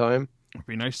power play time. It'd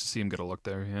be nice to see him get a look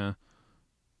there, yeah.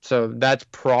 So that's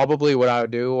probably what I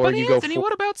would do. Or But you Anthony, go.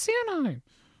 what about Sanheim?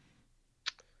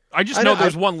 I just know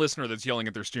there's one listener that's yelling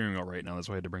at their steering wheel right now. That's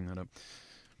why I had to bring that up.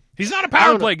 He's not a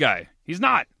power play guy. He's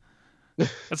not.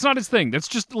 That's not his thing. That's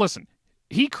just, listen,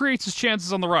 he creates his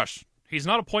chances on the rush. He's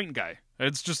not a point guy.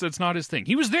 It's not his thing.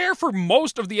 He was there for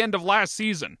most of the end of last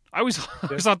season. I always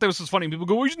thought this was funny. People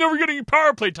go, well, he's never getting any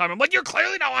power play time. I'm like, you're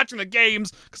clearly not watching the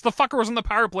games because the fucker was on the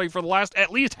power play for the last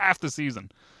at least half the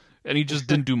season. And he just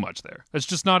didn't do much there. That's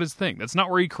just not his thing. That's not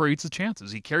where he creates his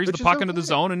chances. He carries the puck into the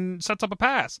zone and sets up a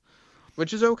pass.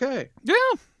 Which is okay. Yeah.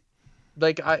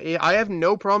 Like, I have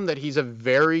no problem that he's a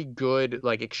very good,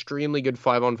 like, extremely good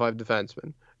 5-on-5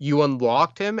 defenseman. You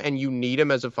unlocked him, and you need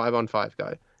him as a 5-on-5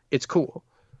 guy. It's cool.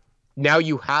 Now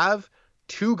you have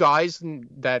two guys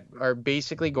that are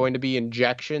basically going to be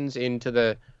injections into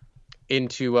the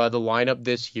lineup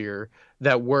this year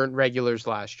that weren't regulars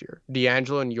last year.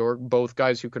 DeAngelo and York, both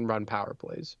guys who can run power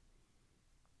plays.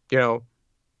 You know,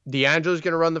 DeAngelo's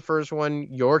going to run the first one.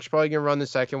 York's probably going to run the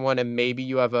second one. And maybe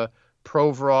you have a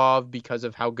Provorov because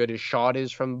of how good his shot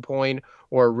is from the point,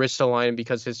 or a Ristolainen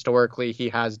because historically he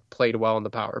has played well in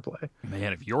the power play.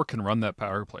 Man, if York can run that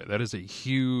power play, that is a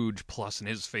huge plus in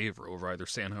his favor over either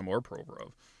Sanheim or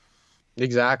Provorov.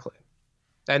 Exactly.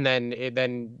 And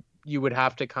then you would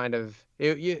have to kind of...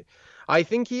 I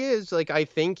think he is. Like, I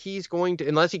think he's going to,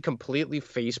 unless he completely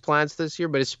face plants this year,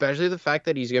 but especially the fact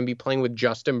that he's going to be playing with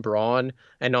Justin Braun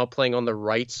and not playing on the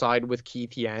right side with Keith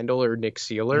Yandel or Nick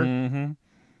Seeler. Mm-hmm.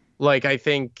 Like, I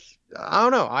think, I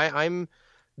don't know. I'm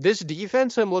this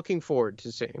defense I'm looking forward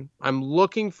to seeing. I'm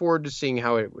looking forward to seeing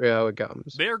how it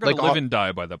comes. They're going to live and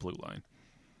die by that blue line.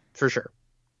 For sure.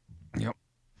 Yep.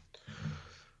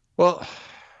 Well,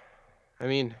 I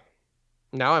mean,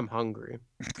 now I'm hungry.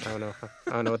 I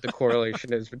don't know what the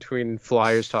correlation is between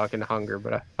Flyers talk and hunger,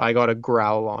 but I got a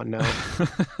growl on now.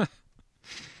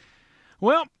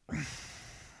 Well,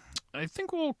 I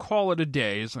think we'll call it a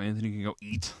day so Anthony can go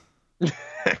eat.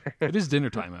 It is dinner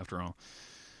time after all.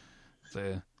 It's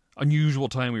an unusual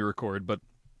time we record, but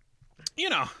you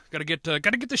know, gotta get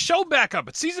the show back up.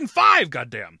 It's season 5,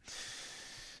 goddamn.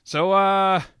 So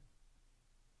I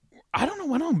don't know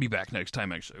when I'll be back next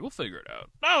time. Actually, we'll figure it out.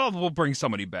 We'll bring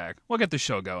somebody back. We'll get the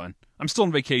show going. I'm still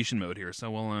in vacation mode here, so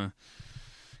we'll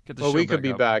get the show. Well, we could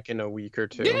be back in a week or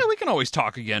two. Yeah, we can always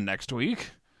talk again next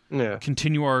week. Yeah,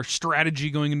 continue our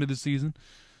strategy going into the season.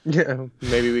 Yeah,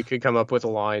 maybe we could come up with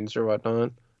lines or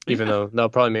whatnot. Even though they'll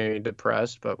probably make me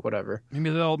depressed, but whatever. Maybe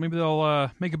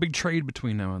they'll make a big trade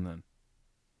between now and then.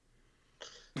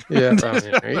 Yeah,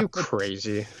 are you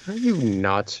crazy? Are you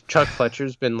nuts? Chuck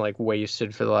Fletcher's been like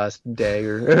wasted for the last day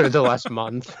or the last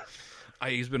month.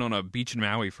 He's been on a beach in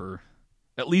Maui for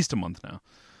at least a month now.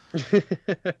 All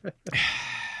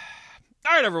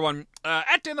right, everyone.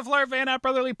 At Dan the Flyer fan, at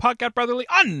Brotherly Puck, at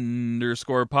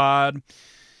Brotherly_pod.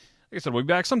 Like I said, we'll be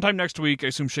back sometime next week. I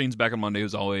assume Shane's back on Monday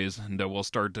as always, and we'll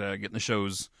start getting the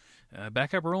shows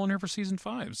back up rolling here for season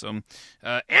 5. So,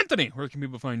 Anthony, where can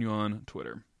people find you on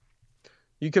Twitter?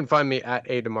 You can find me at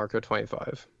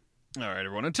ADeMarco25. All right,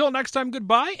 everyone. Until next time,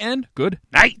 goodbye and good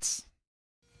nights.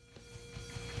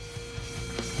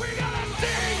 We gotta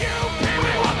see you,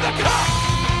 baby, what the